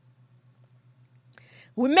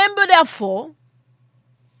 Remember therefore,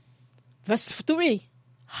 verse 3,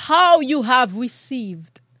 how you have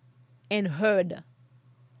received and heard.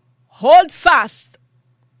 Hold fast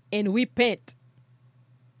and repent.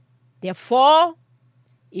 Therefore,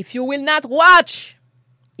 if you will not watch,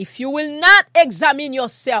 if you will not examine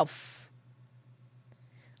yourself,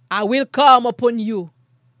 I will come upon you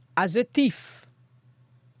as a thief,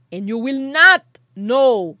 and you will not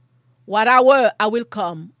know what hour I will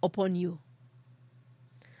come upon you.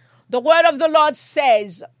 The word of the Lord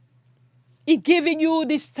says, He's giving you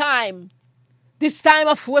this time this time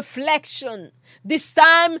of reflection, this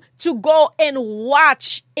time to go and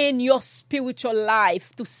watch in your spiritual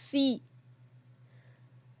life to see,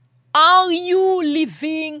 are you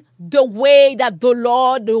living the way that the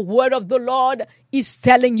Lord, the word of the Lord is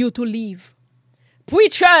telling you to live?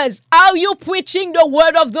 Preachers, are you preaching the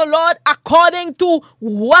word of the Lord according to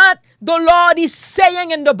what the Lord is saying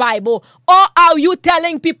in the Bible? Or are you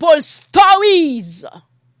telling people stories?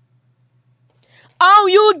 Are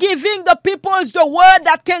you giving the people the word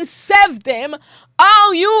that can save them?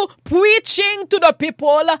 Are you preaching to the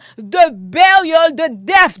people the burial, the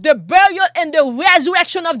death, the burial, and the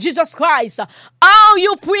resurrection of Jesus Christ? Are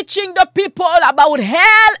you preaching the people about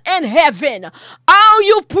hell and heaven? Are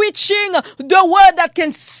you preaching the word that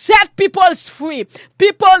can set people free?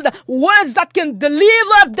 Words that can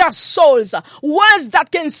deliver their souls, words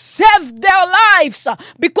that can save their lives,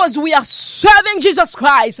 because we are serving Jesus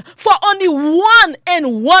Christ for only one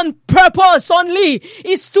and one purpose only,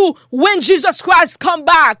 is to, when Jesus Christ come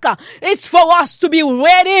back, it's for us to be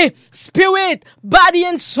ready, spirit, body,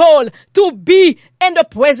 and soul, to be in the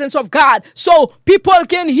presence of God, so people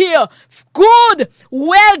can hear, good,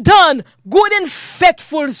 well done, good and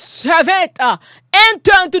faithful servant,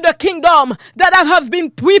 enter into the kingdom that I have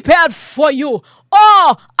been prepared for you. Or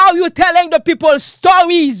are you telling the people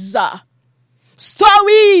stories?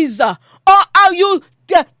 Stories? Or are you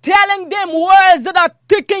telling them words that are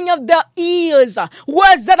tickling of their ears,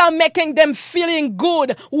 words that are making them feeling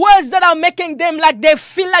good, words that are making them like they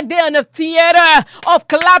feel like they're in a theater of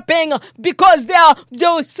clapping, because they are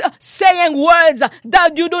saying words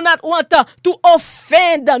that you do not want to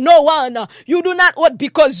offend no one. You do not want,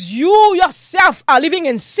 because you yourself are living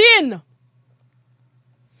in sin.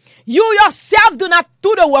 You yourself do not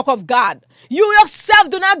do the work of God. You yourself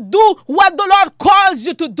do not do what the Lord calls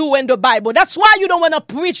you to do in the Bible. That's why you don't want to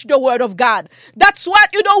preach the word of God. That's why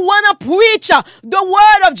you don't want to preach the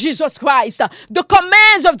word of Jesus Christ, the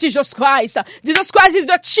commands of Jesus Christ. Jesus Christ is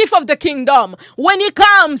the chief of the kingdom. When he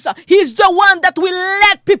comes, he's the one that will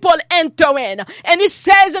let people enter in. And he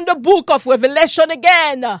says in the book of Revelation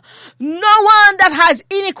again, no one that has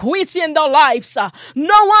iniquity in their lives,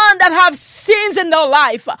 no one that has sins in their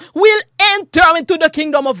life will enter into the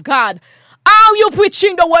kingdom of God. Are you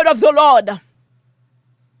preaching the word of the Lord? Are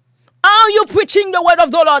you preaching the word of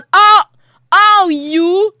the Lord? Are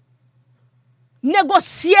you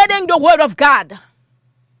negotiating the word of God?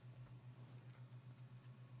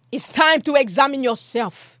 It's time to examine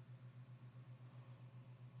yourself.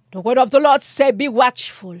 The word of the Lord says, be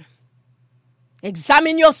watchful.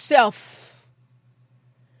 Examine yourself.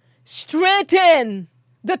 Strengthen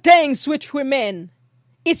the things which remain.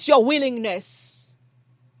 It's your willingness.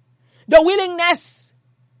 The willingness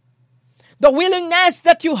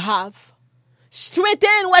that you have.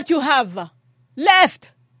 Straighten what you have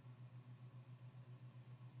left.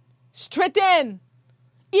 Straighten.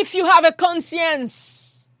 If you have a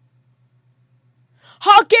conscience,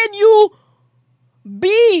 how can you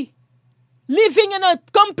be living in a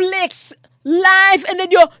complex life and then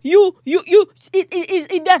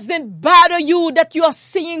it doesn't bother you that you are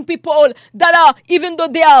seeing people that are, even though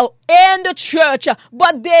they are in the church,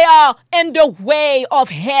 but they are in the way of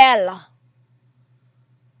hell.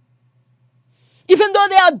 Even though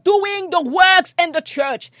they are doing the works in the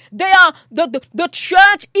church, the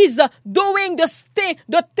church is doing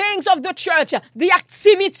the things of the church. The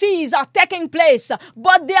activities are taking place,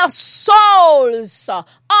 but their souls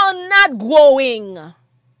are not growing.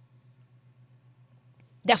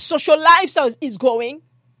 Their social life is growing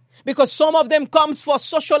because some of them comes for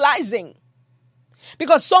socializing.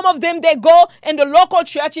 Because some of them, they go in the local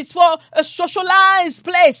church, it's for a socialized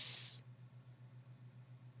place.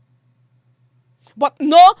 But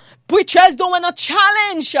no, preachers don't want to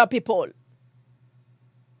challenge people.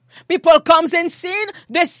 People comes in sin.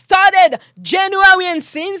 They started January in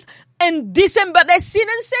sins. In December, they sin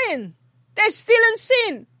and sin. They're still in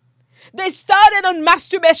sin. They started on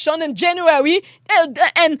masturbation in January,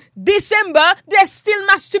 and December, they're still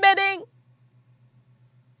masturbating.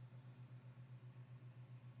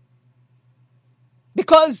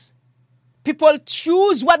 Because people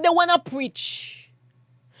choose what they want to preach.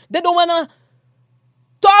 They don't want to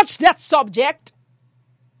touch that subject.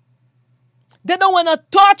 They don't want to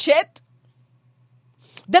touch it.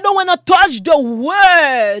 They don't want to touch the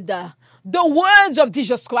words of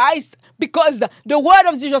Jesus Christ. Because the word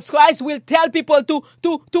of Jesus Christ will tell people to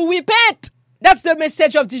repent. That's the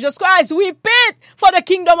message of Jesus Christ. Repent, for the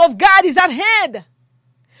kingdom of God is at hand.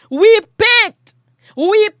 Repent.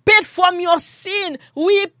 Repent from your sin.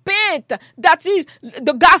 Repent. That is,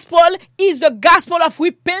 the gospel is the gospel of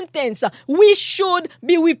repentance. We should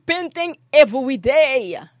be repenting every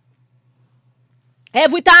day.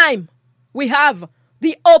 Every time we have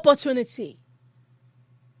the opportunity,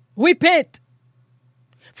 repent,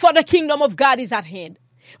 for the kingdom of God is at hand.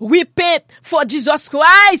 Repent, for Jesus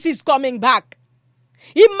Christ is coming back.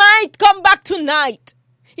 He might come back tonight.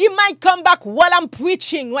 He might come back while I'm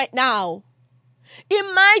preaching right now.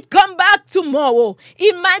 It might come back tomorrow.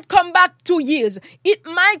 It might come back 2 years. It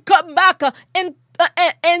might come back and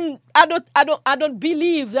I don't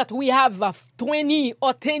believe that we have 20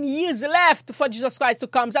 or 10 years left for Jesus Christ to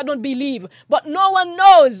come. I don't believe. But no one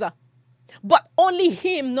knows. But only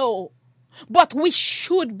Him knows. But we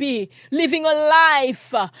should be living a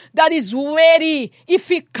life that is ready if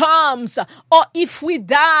He comes or if we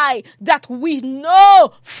die, that we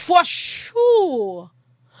know for sure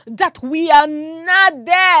that we are not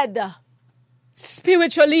dead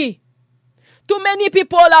spiritually. Too many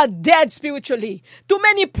people are dead spiritually. Too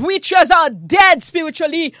many preachers are dead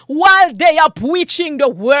spiritually while they are preaching the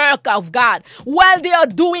work of God, while they are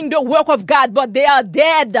doing the work of God, but they are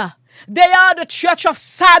dead. They are the church of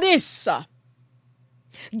Sardis.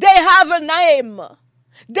 They have a name.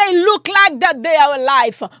 They look like that they are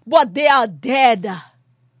alive, but they are dead.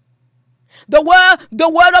 The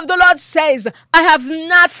word of the Lord says, I have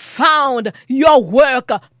not found your work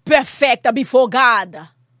perfect before God.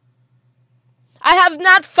 I have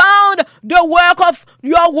not found the work of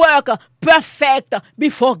your work perfect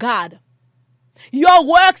before God. Your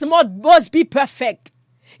works must be perfect.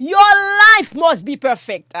 Your life must be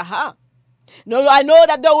perfect. No, I know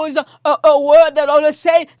that there was a word that always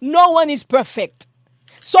say no one is perfect.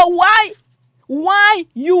 So why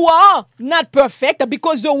you are not perfect?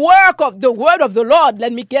 Because the word of the Lord,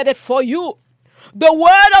 let me get it for you. The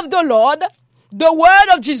word of the Lord, the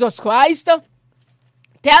word of Jesus Christ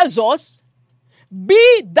tells us,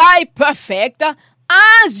 be thy perfect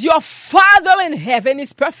as your Father in heaven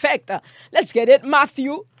is perfect. Let's get it.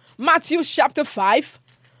 Matthew chapter 5.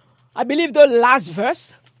 I believe the last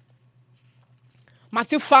verse.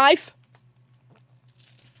 Matthew 5.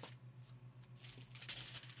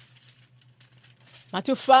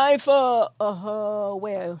 Matthew 5,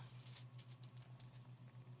 where?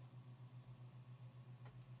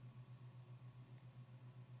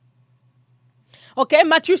 Okay,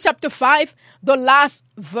 Matthew chapter 5, the last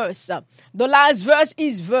verse. The last verse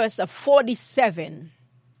is verse 47.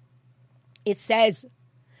 It says,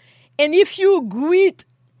 and if you greet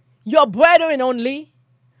your brethren only,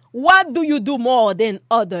 what do you do more than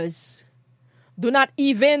others? Do not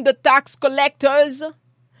even the tax collectors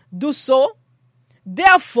do so?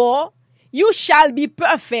 Therefore, you shall be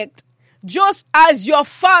perfect, just as your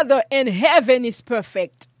Father in heaven is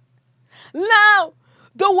perfect. Now,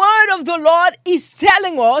 the word of the Lord is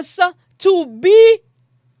telling us to be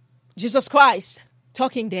Jesus Christ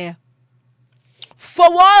talking there. For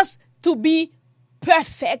us to be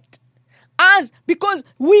perfect, because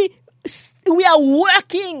we are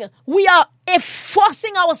working, we are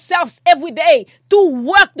forcing ourselves every day to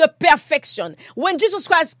work the perfection. When Jesus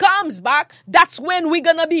Christ comes back, that's when we're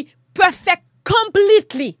gonna be perfect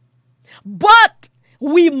completely. But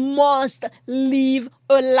we must live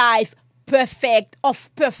a life perfect, of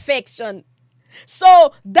perfection.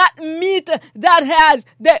 So that myth that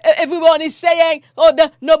everyone is saying,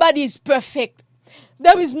 nobody is perfect.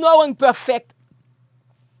 There is no one perfect.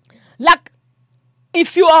 Like,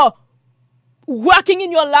 if you are working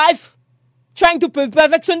in your life, trying to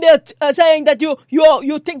perfection, they're saying that you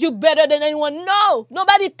think you're better than anyone. No,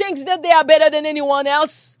 nobody thinks that they are better than anyone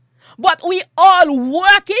else. But we all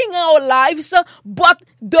working our lives, but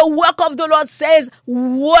the work of the Lord says,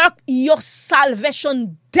 work your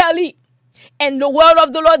salvation daily. And the word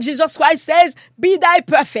of the Lord Jesus Christ says, be thy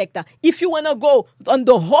perfect. If you want to go on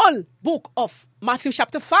the whole book of Matthew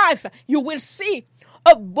chapter 5, you will see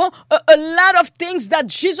a lot of things that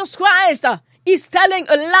Jesus Christ is telling,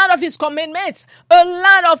 a lot of his commandments, a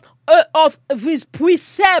lot of his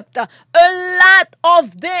precepts, a lot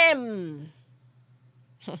of them.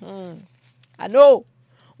 I know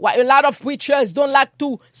why a lot of preachers don't like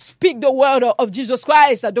to speak the word of Jesus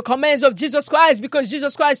Christ, the commands of Jesus Christ, because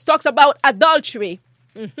Jesus Christ talks about adultery.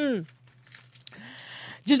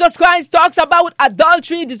 Jesus Christ talks about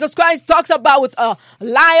adultery. Jesus Christ talks about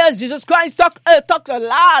liars. Jesus Christ talks a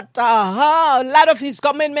lot of his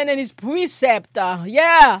commandment and his precept.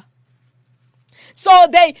 So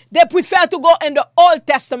they prefer to go in the Old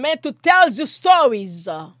Testament to tell you stories.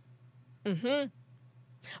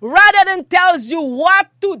 Rather than tells you what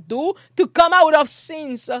to do to come out of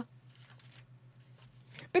sins.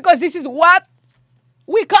 Because this is what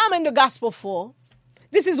we come in the gospel for.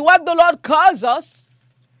 This is what the Lord calls us.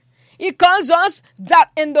 He calls us that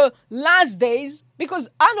in the last days, because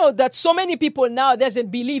I know that so many people now doesn't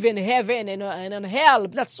believe in heaven and in hell.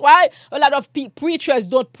 That's why a lot of preachers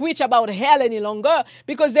don't preach about hell any longer,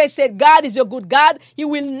 because they said God is a good God. He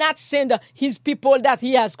will not send his people that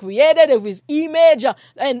he has created with his image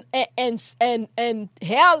and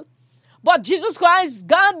hell. But Jesus Christ,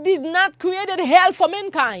 God did not create hell for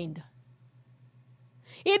mankind.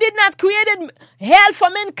 He did not create hell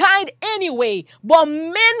for mankind anyway, but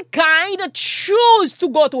mankind choose to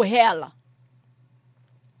go to hell.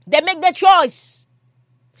 They make their choice.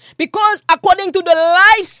 Because according to the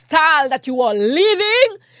lifestyle that you are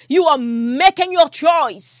living, you are making your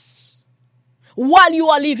choice while you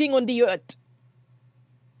are living on the earth.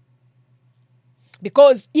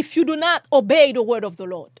 Because if you do not obey the word of the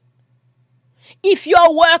Lord, if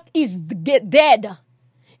your work is dead,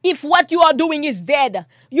 if what you are doing is dead,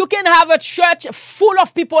 you can have a church full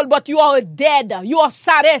of people, but you are dead. You are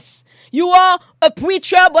Sardis. You are a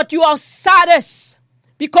preacher, but you are Sardis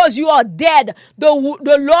because you are dead. The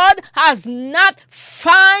Lord has not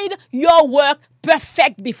found your work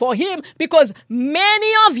perfect before him, because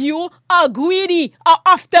many of you are greedy, are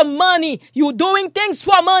after money. You're doing things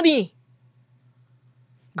for money.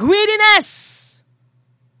 Greediness.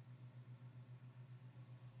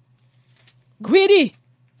 Greedy.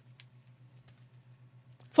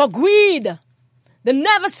 For greed, they're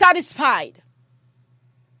never satisfied.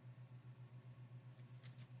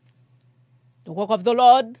 The work of the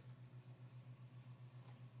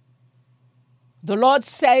Lord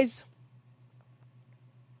says,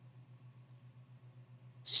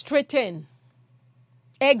 straighten,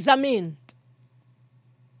 examine,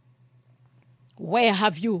 where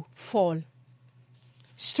have you fall?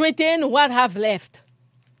 Straighten what have left.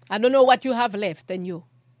 I don't know what you have left in you.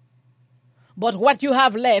 But what you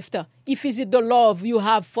have left, if is it the love you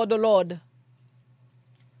have for the Lord,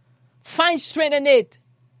 find strength in it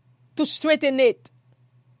to straighten it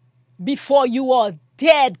before you are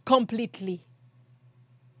dead completely.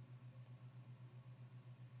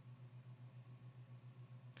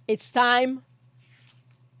 It's time.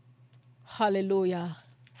 Hallelujah.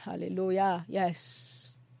 Hallelujah.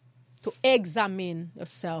 Yes. To examine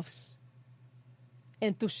yourselves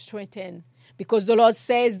and to straighten. Because the Lord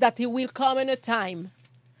says that he will come in a time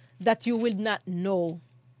that you will not know.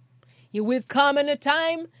 He will come in a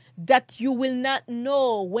time that you will not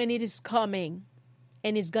know when it is coming.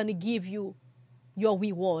 And he's going to give you your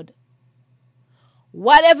reward.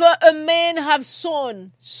 Whatever a man have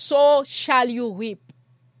sown, so shall you reap.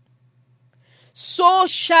 So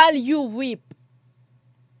shall you reap.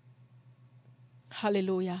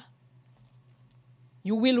 Hallelujah.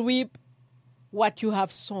 You will reap what you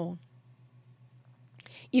have sown.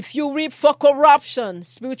 If you reap for corruption,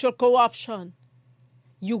 spiritual corruption,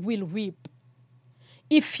 you will reap.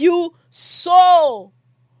 If you sow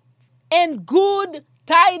in good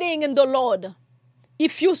tidings in the Lord,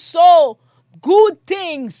 if you sow good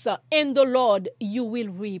things in the Lord, you will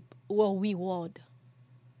reap a reward.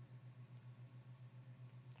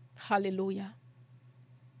 Hallelujah.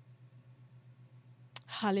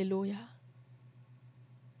 Hallelujah.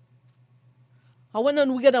 We're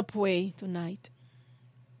going to pray tonight.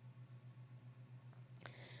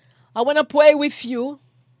 I want to pray with you.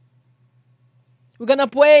 We're going to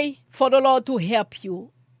pray for the Lord to help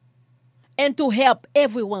you and to help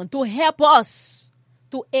everyone, to help us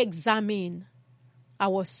to examine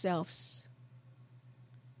ourselves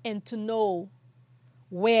and to know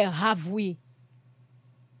where have we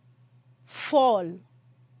fall.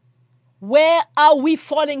 Where are we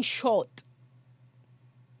falling short?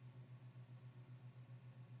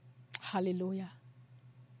 Hallelujah.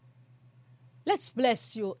 Let's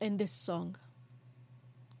bless you in this song.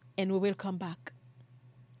 And we will come back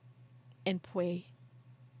and pray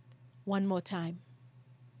one more time.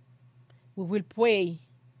 We will pray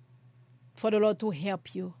for the Lord to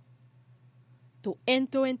help you to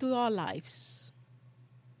enter into our lives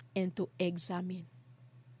and to examine.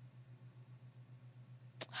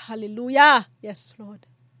 Hallelujah. Yes, Lord.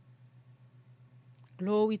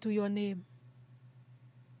 Glory to your name.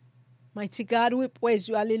 Mighty God, we praise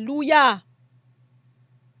you. Hallelujah.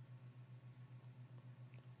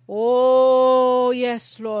 Oh,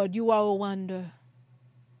 yes, Lord, you are a wonder.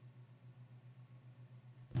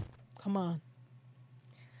 Come on.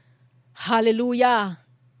 Hallelujah.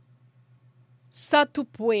 Start to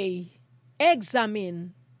pray.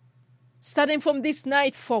 Examine. Starting from this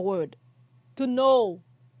night forward. To know.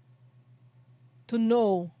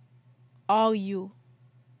 Are you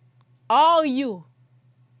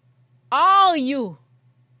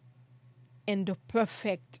in the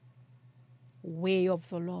perfect way of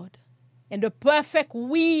the Lord? and the perfect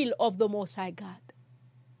will of the Most High God.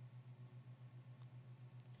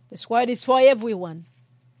 This word is for everyone.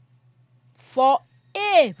 For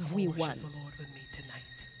everyone. Worship the Lord with me tonight.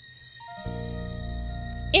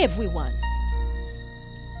 Everyone.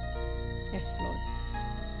 Yes, Lord.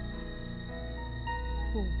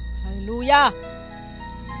 Oh, hallelujah.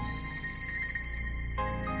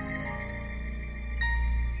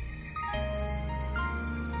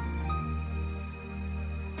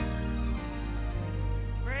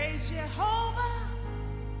 Praise Jehovah,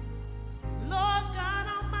 Lord God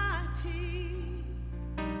Almighty.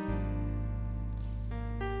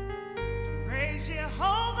 Praise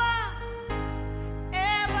Jehovah,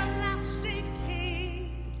 everlasting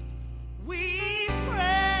King. We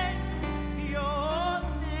praise your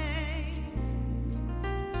name.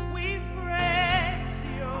 We praise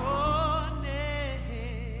your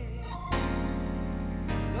name.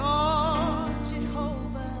 Lord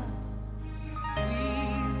Jehovah, we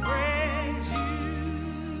praise you.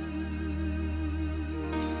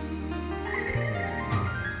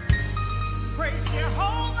 Praise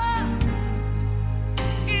Jehovah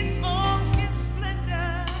in all his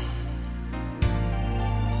splendor.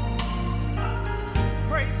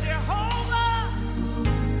 Praise Jehovah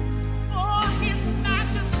for his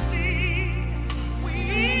majesty. We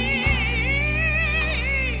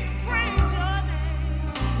praise your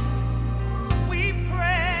name. We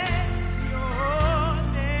praise your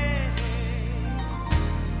name.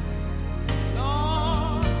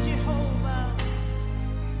 Lord Jehovah,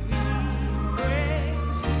 we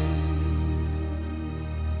praise you.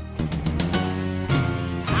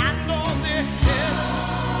 I know the heavens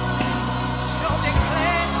shall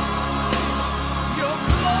declare your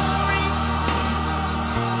glory.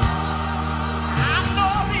 I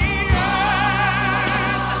know the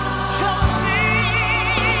earth shall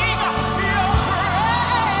sing your praise.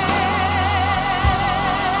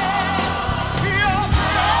 Your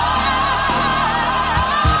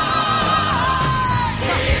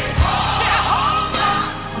Jehovah,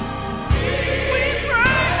 we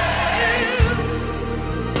praise you.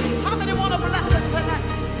 How many want to bless him tonight?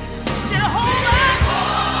 Jehovah,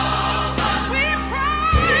 we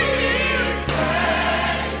praise you.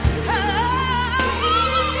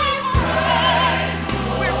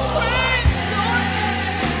 We praise your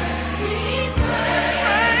name. We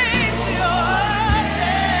praise your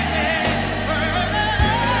name.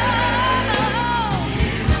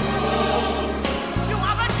 You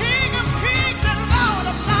are the King of kings and Lord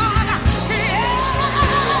of lords.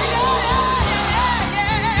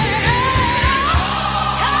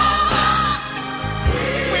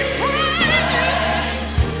 We praise you.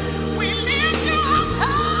 We lift you up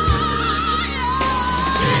high.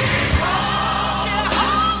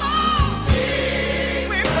 Jehovah,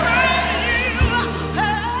 we praise you.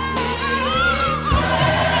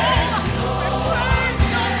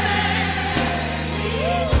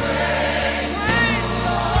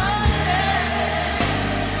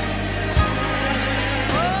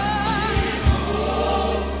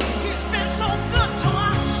 He's been so good to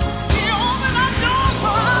us. He opened up doors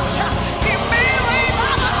for us. He made ways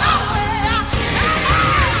out of no way.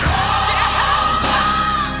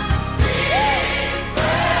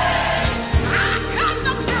 I come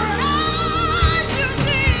to praise you,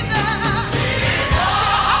 Jesus.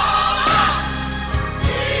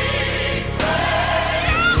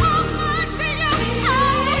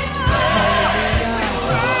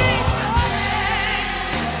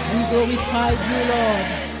 We glorify you, Lord.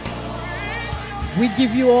 We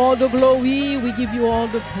give you all the glory. We give you all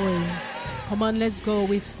the praise. Come on, let's go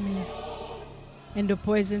with me in the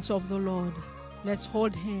presence of the Lord. Let's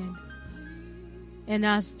hold hand and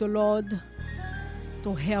ask the Lord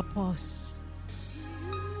to help us.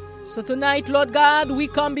 So tonight, Lord God, we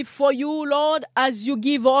come before you, Lord, as you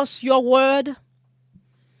give us your word,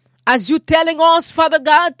 as you telling us, Father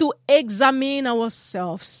God, to examine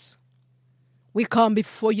ourselves. We come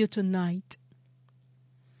before you tonight.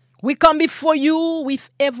 We come before you with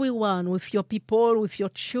everyone, with your people, with your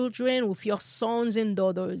children, with your sons and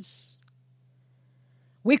daughters.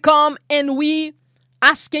 We come and we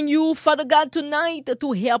asking you, Father God, tonight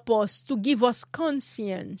to help us, to give us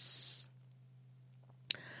conscience.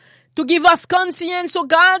 To give us conscience, oh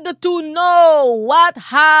God, to know what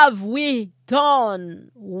have we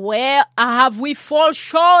done? Where have we fall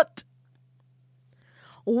short?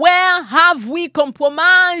 Where have we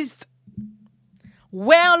compromised?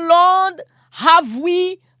 Where, Lord, have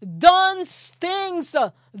we done things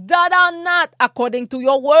that are not according to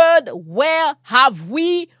your word? Where have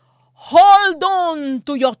we hold on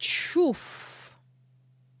to your truth?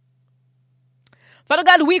 Father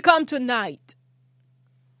God, we come tonight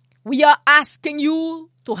We are asking you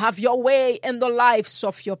to have your way in the lives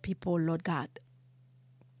of your people, Lord God.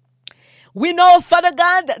 We know, Father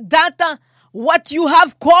God, that what you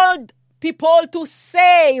have called people to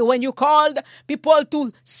say, when you called people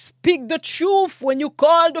to speak the truth, when you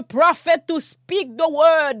called the prophet to speak the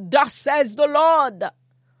word, thus says the Lord.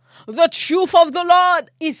 The truth of the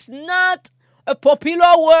Lord is not a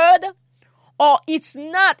popular word, or it's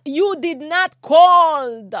not, you did not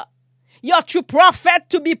call your true prophet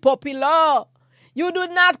to be popular. You do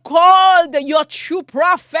not call your true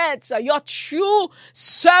prophets, your true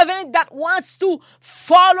servant that wants to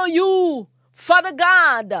follow you, Father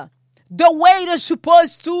God, the way they're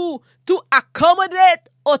supposed to accommodate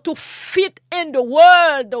or to fit in the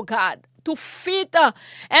world, oh God. To fit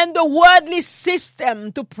in the worldly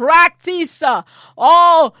system, to practice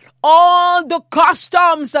all the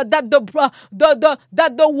customs that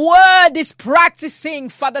the world is practicing,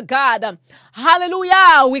 Father God.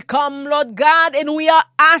 Hallelujah. We come, Lord God, and we are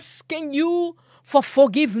asking you for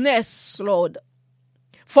forgiveness, Lord.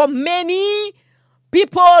 For many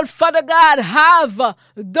people, Father God, have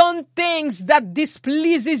done things that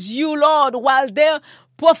displeases you, Lord, while they're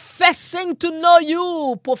professing to know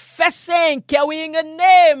you, professing, carrying a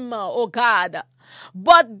name, oh God.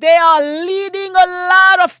 But they are leading a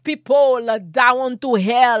lot of people down to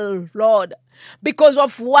hell, Lord, because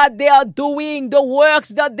of what they are doing. The works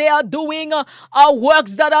that they are doing are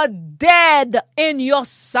works that are dead in your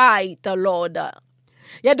sight, Lord.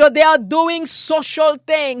 Yet they are doing social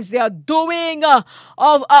things. They are doing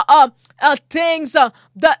things,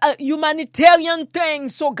 humanitarian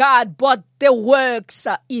things, oh God. But the works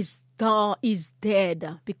is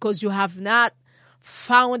dead because you have not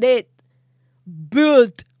found it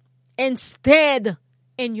built instead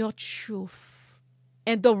in your truth,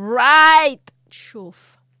 in the right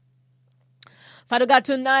truth. Father God,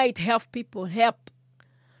 tonight help people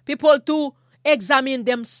to examine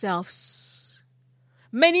themselves.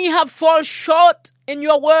 Many have fallen short in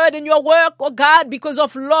your word, in your work, oh God, because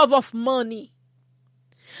of love of money.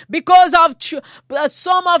 Because of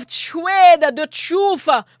some have traded the truth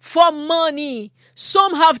for money.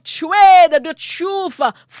 Some have traded the truth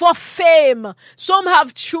for fame. Some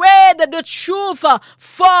have traded the truth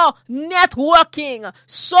for networking.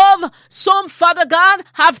 Some, Father God,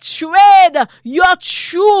 have traded your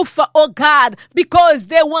truth, oh God, because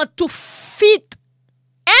they want to fit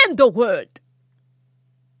in the world.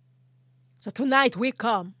 So tonight we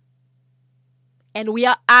come and we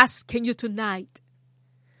are asking you tonight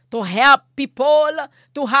to help people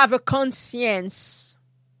to have a conscience,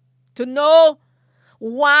 to know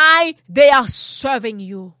why they are serving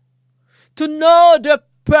you, to know the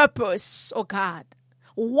purpose, oh God,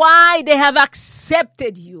 why they have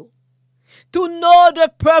accepted you. To know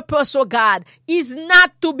the purpose, oh God, is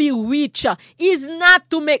not to be rich, is not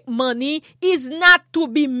to make money, is not to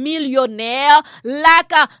be millionaire, like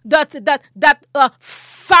that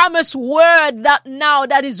famous word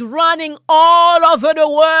that is running all over the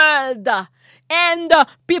world. And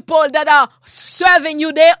people that are serving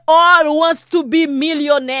you, they all wants to be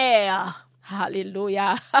millionaire.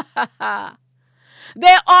 Hallelujah.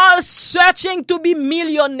 They're all searching to be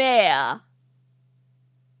millionaire.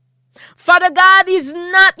 Father God,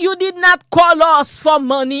 you did not call us for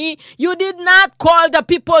money. You did not call the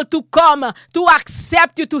people to come, to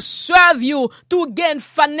accept you, to serve you, to gain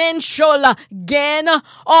financial gain,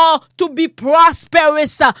 or to be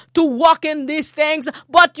prosperous, to walk in these things.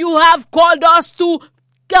 But you have called us to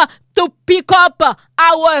pick up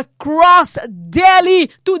our cross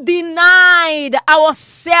daily, to deny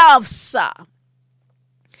ourselves.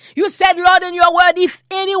 You said, Lord, in your word, if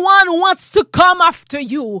anyone wants to come after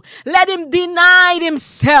you, let him deny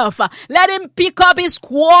himself. Let him pick up his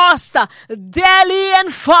cross daily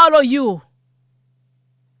and follow you.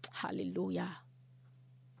 Hallelujah.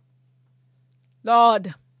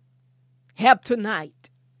 Lord, help tonight.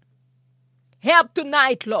 Help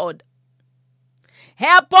tonight, Lord.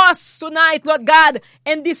 Help us tonight, Lord God,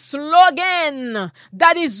 in this slogan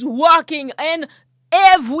that is working in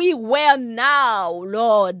everywhere now,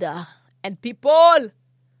 Lord. And people,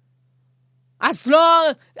 as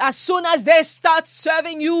soon as they start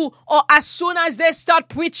serving you, or as soon as they start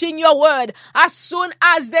preaching your word, as soon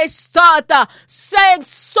as they start saying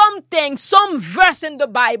something, some verse in the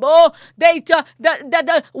Bible,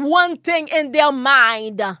 the one thing in their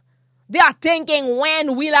mind, they are thinking,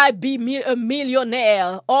 when will I be a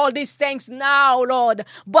millionaire? All these things now, Lord.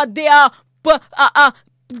 But they are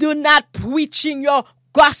do not preaching your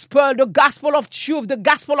gospel, the gospel of truth, the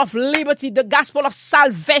gospel of liberty, the gospel of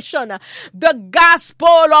salvation, the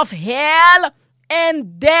gospel of hell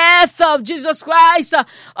and death of Jesus Christ,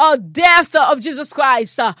 death of Jesus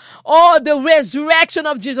Christ, the resurrection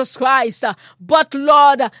of Jesus Christ. But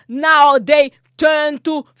Lord, now they turn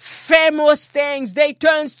to famous things. They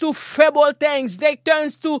turn to frivolous things. They turn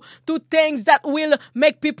to things that will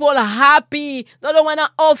make people happy. They don't want to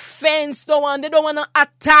offense no one. They don't want to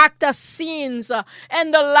attack the sins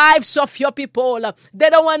and the lives of your people. They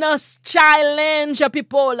don't want to challenge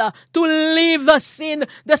people to live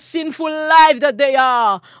the sinful life that they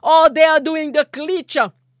are. Or they are doing the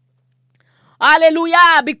glitch.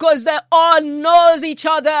 Hallelujah, because they all knows each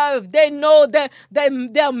other. They know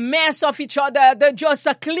the mess of each other. They just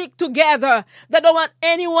click together. They don't want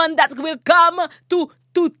anyone that will come to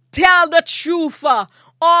tell the truth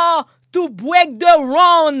or to break the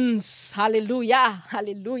rules. Hallelujah,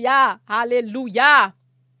 hallelujah, hallelujah,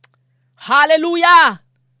 hallelujah.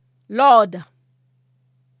 Lord,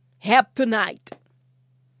 help tonight.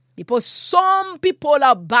 Because some people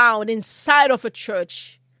are bound inside of a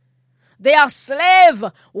church. They are slaves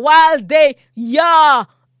while they are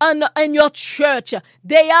in your church.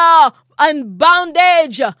 They are in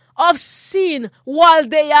bondage of sin while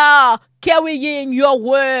they are carrying your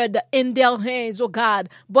word in their hands, oh God.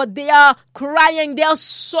 But they are crying. Their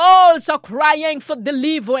souls are crying for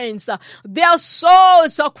deliverance. Their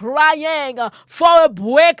souls are crying for a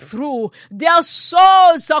breakthrough. Their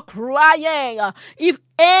souls are crying. If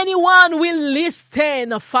anyone will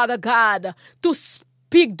listen, Father God, to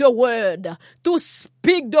speak the word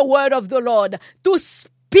of the Lord, to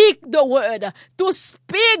speak the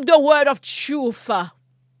word of truth.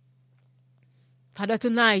 Father,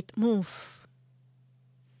 tonight, move.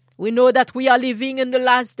 We know that we are living in the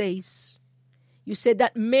last days. You said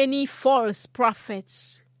that many false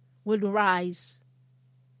prophets will rise.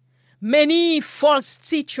 Many false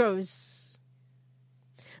teachers.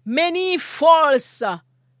 Many false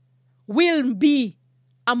will be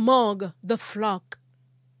among the flock.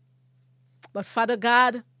 But Father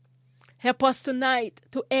God, help us tonight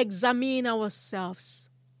to examine ourselves,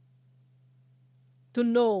 to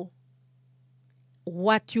know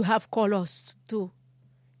what you have called us to do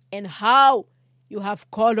and how you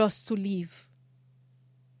have called us to live,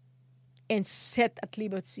 and set at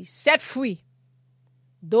liberty, set free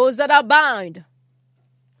those that are bound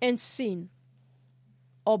in sin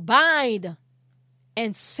or bind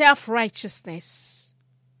in self-righteousness.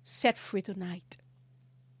 Set free tonight.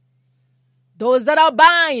 Those that are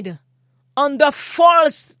bind under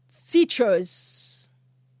false teachers,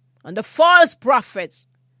 under false prophets,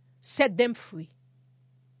 set them free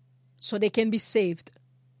so they can be saved,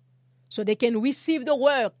 so they can receive the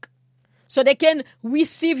work, so they can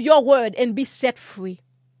receive your word and be set free.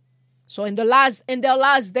 So in their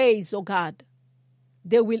last days, oh God,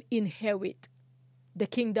 they will inherit the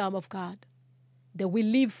kingdom of God. They will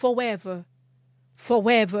live forever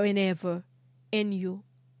and ever in you.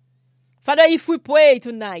 Father, if we pray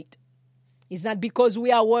tonight, it's not because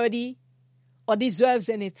we are worthy or deserves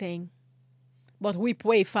anything, but we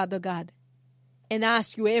pray, Father God, and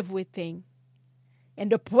ask you everything in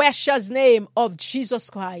the precious name of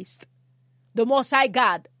Jesus Christ, the Most High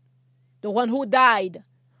God, the one who died,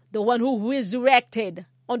 the one who resurrected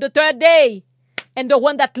on the third day, and the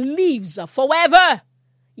one that lives forever.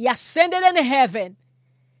 He ascended in heaven,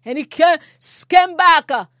 and he came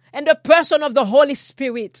back in the person of the Holy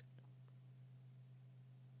Spirit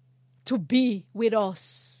to be with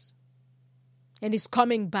us. And he's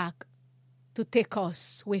coming back to take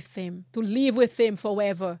us with him, to live with him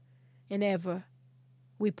forever and ever.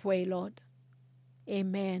 We pray, Lord.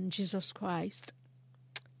 Amen. Jesus Christ.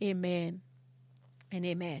 Amen and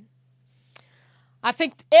amen. I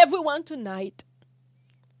think everyone tonight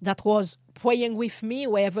that was praying with me,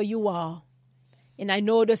 wherever you are, and I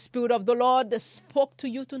know the Spirit of the Lord spoke to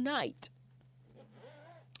you tonight.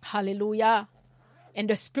 Hallelujah. And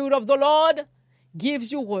the Spirit of the Lord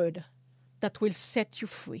gives you word that will set you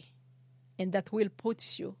free and that will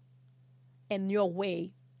put you in your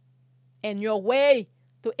way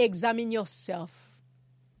to examine yourself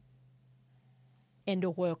and the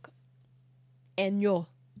work and your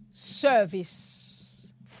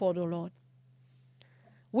service for the Lord.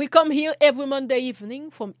 We come here every Monday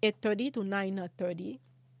evening from 8:30 to 9:30.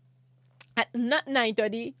 Not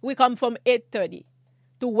 9:30, we come from 8:30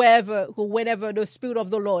 to whenever the Spirit of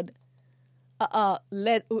the Lord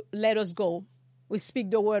let us go. We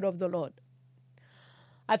speak the word of the Lord.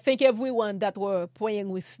 I thank everyone that were praying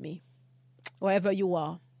with me, wherever you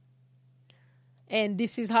are. And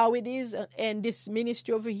this is how it is. And this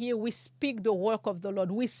ministry over here, we speak the work of the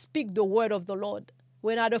Lord. We speak the word of the Lord.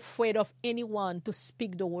 We're not afraid of anyone to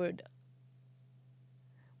speak the word.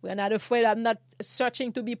 We're not afraid. I'm not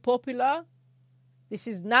searching to be popular. This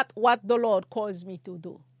is not what the Lord calls me to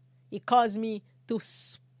do. He calls me to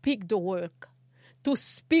speak the word. To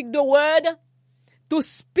speak the word. To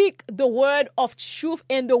speak the word of truth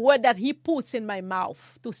and the word that he puts in my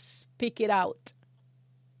mouth. To speak it out.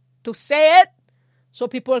 To say it so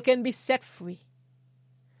people can be set free.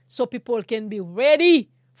 So people can be ready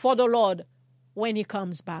for the Lord when he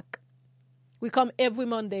comes back. We come every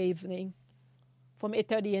Monday evening from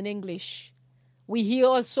 8:30 in English. We hear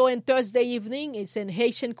also on Thursday evening. It's in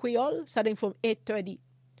Haitian Creole, starting from 8:30.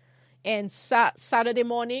 And Saturday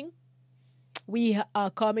morning, we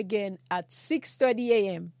come again at 6:30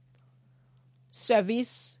 a.m.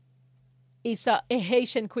 Service is a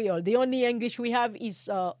Haitian Creole. The only English we have is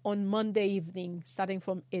on Monday evening, starting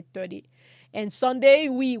from 8:30. And Sunday,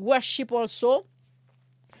 we worship also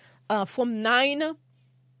from 9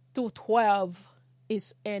 to 12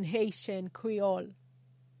 is in Haitian Creole.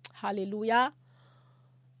 Hallelujah.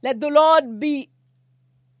 Let the Lord be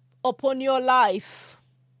upon your life.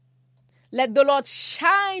 Let the Lord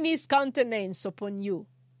shine his countenance upon you.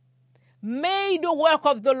 May the work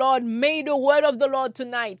of the Lord, may the word of the Lord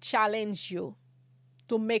tonight challenge you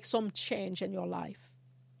to make some change in your life.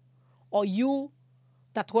 Or you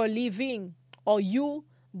that were living, or you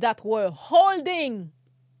that were holding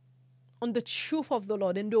on the truth of the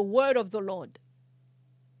Lord and the word of the Lord,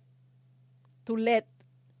 to let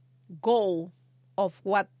go of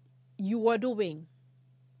what you were doing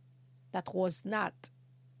that was not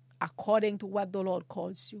according to what the Lord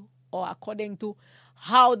calls you or according to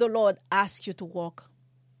how the Lord asks you to walk.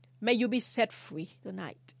 May you be set free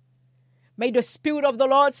tonight. May the Spirit of the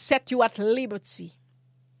Lord set you at liberty.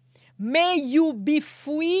 May you be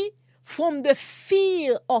free from the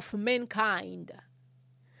fear of mankind.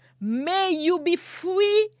 May you be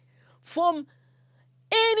free from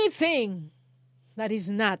anything that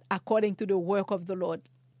is not according to the work of the Lord.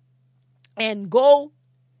 And go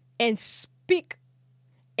and speak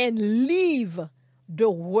and live the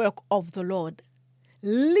work of the Lord.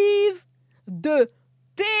 Live the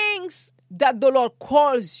things that the Lord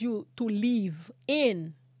calls you to live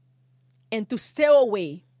in, and to stay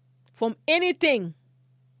away from anything,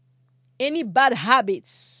 any bad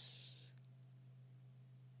habits,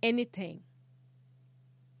 anything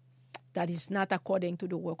that is not according to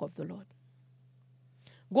the work of the Lord.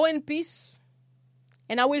 Go in peace,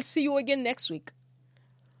 and I will see you again next week.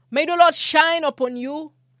 May the Lord shine upon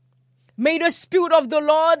you. May the Spirit of the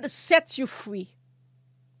Lord set you free.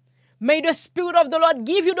 May the Spirit of the Lord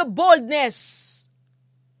give you the boldness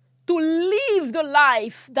to live the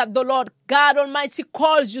life that the Lord God Almighty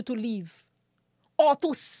calls you to live, or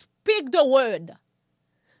to speak the word,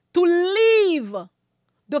 to live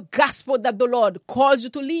the gospel that the Lord calls you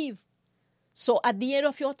to live. So at the end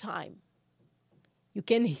of your time, you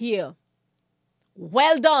can hear,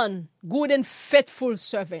 "Well done, good and faithful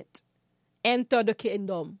servant. Enter the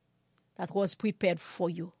kingdom that was prepared for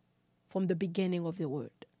you from the beginning of the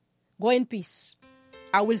world." Go in peace.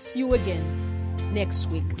 I will see you again next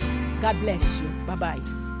week. God bless you. Bye-bye.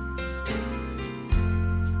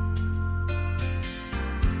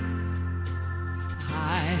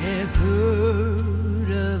 I have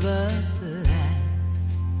heard of a land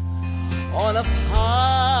on a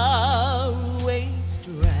faraway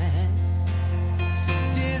strand.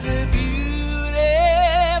 'Tis a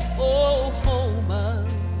beautiful home of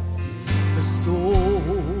the soul,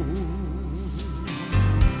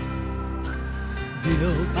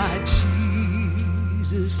 built by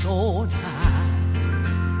Jesus on high,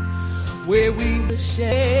 where we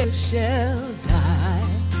shall die.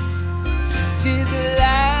 'Tis a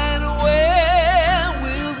land where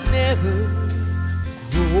we'll never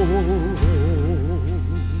grow,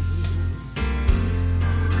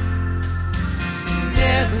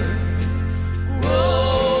 never grow.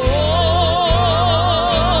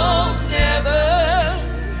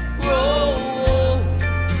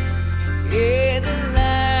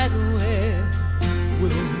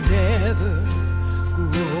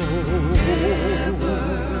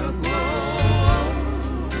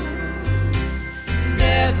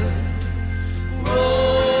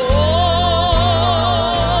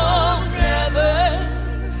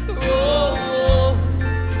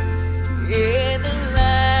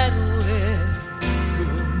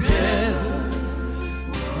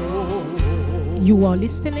 You are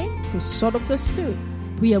listening to Sword of the Spirit,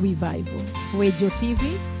 Prayer Revival, Radio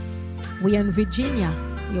TV. We are in Virginia,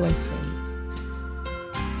 USA.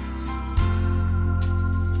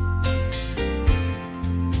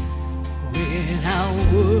 When our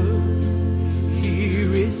world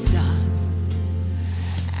here is done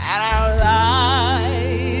and our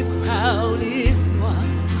life crown is won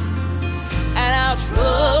and our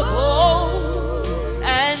trouble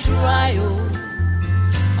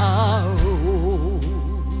our own.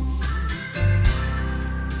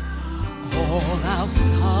 All our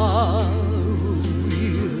sorrow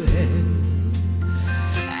will end,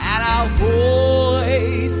 and our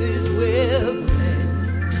voices will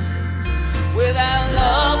blend with our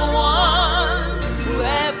loved ones who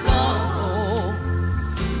have gone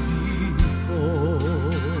before.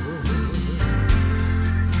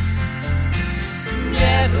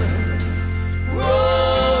 Never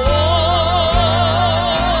grow,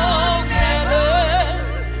 never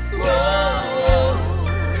grow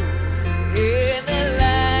in a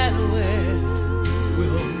land where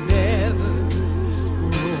we'll never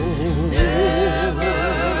grow. Never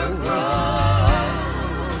grow.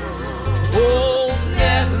 Oh,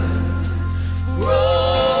 never grow,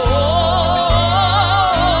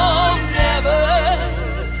 never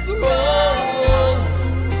grow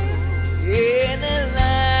in a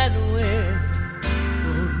land where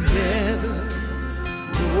we'll never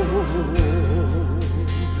grow.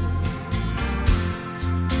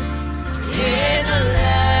 In a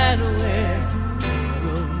land where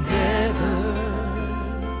we'll never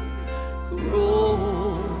grow.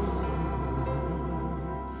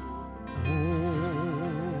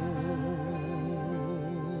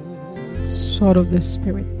 Sword of the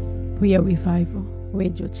Spirit, Prayer Revival,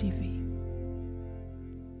 Radio TV.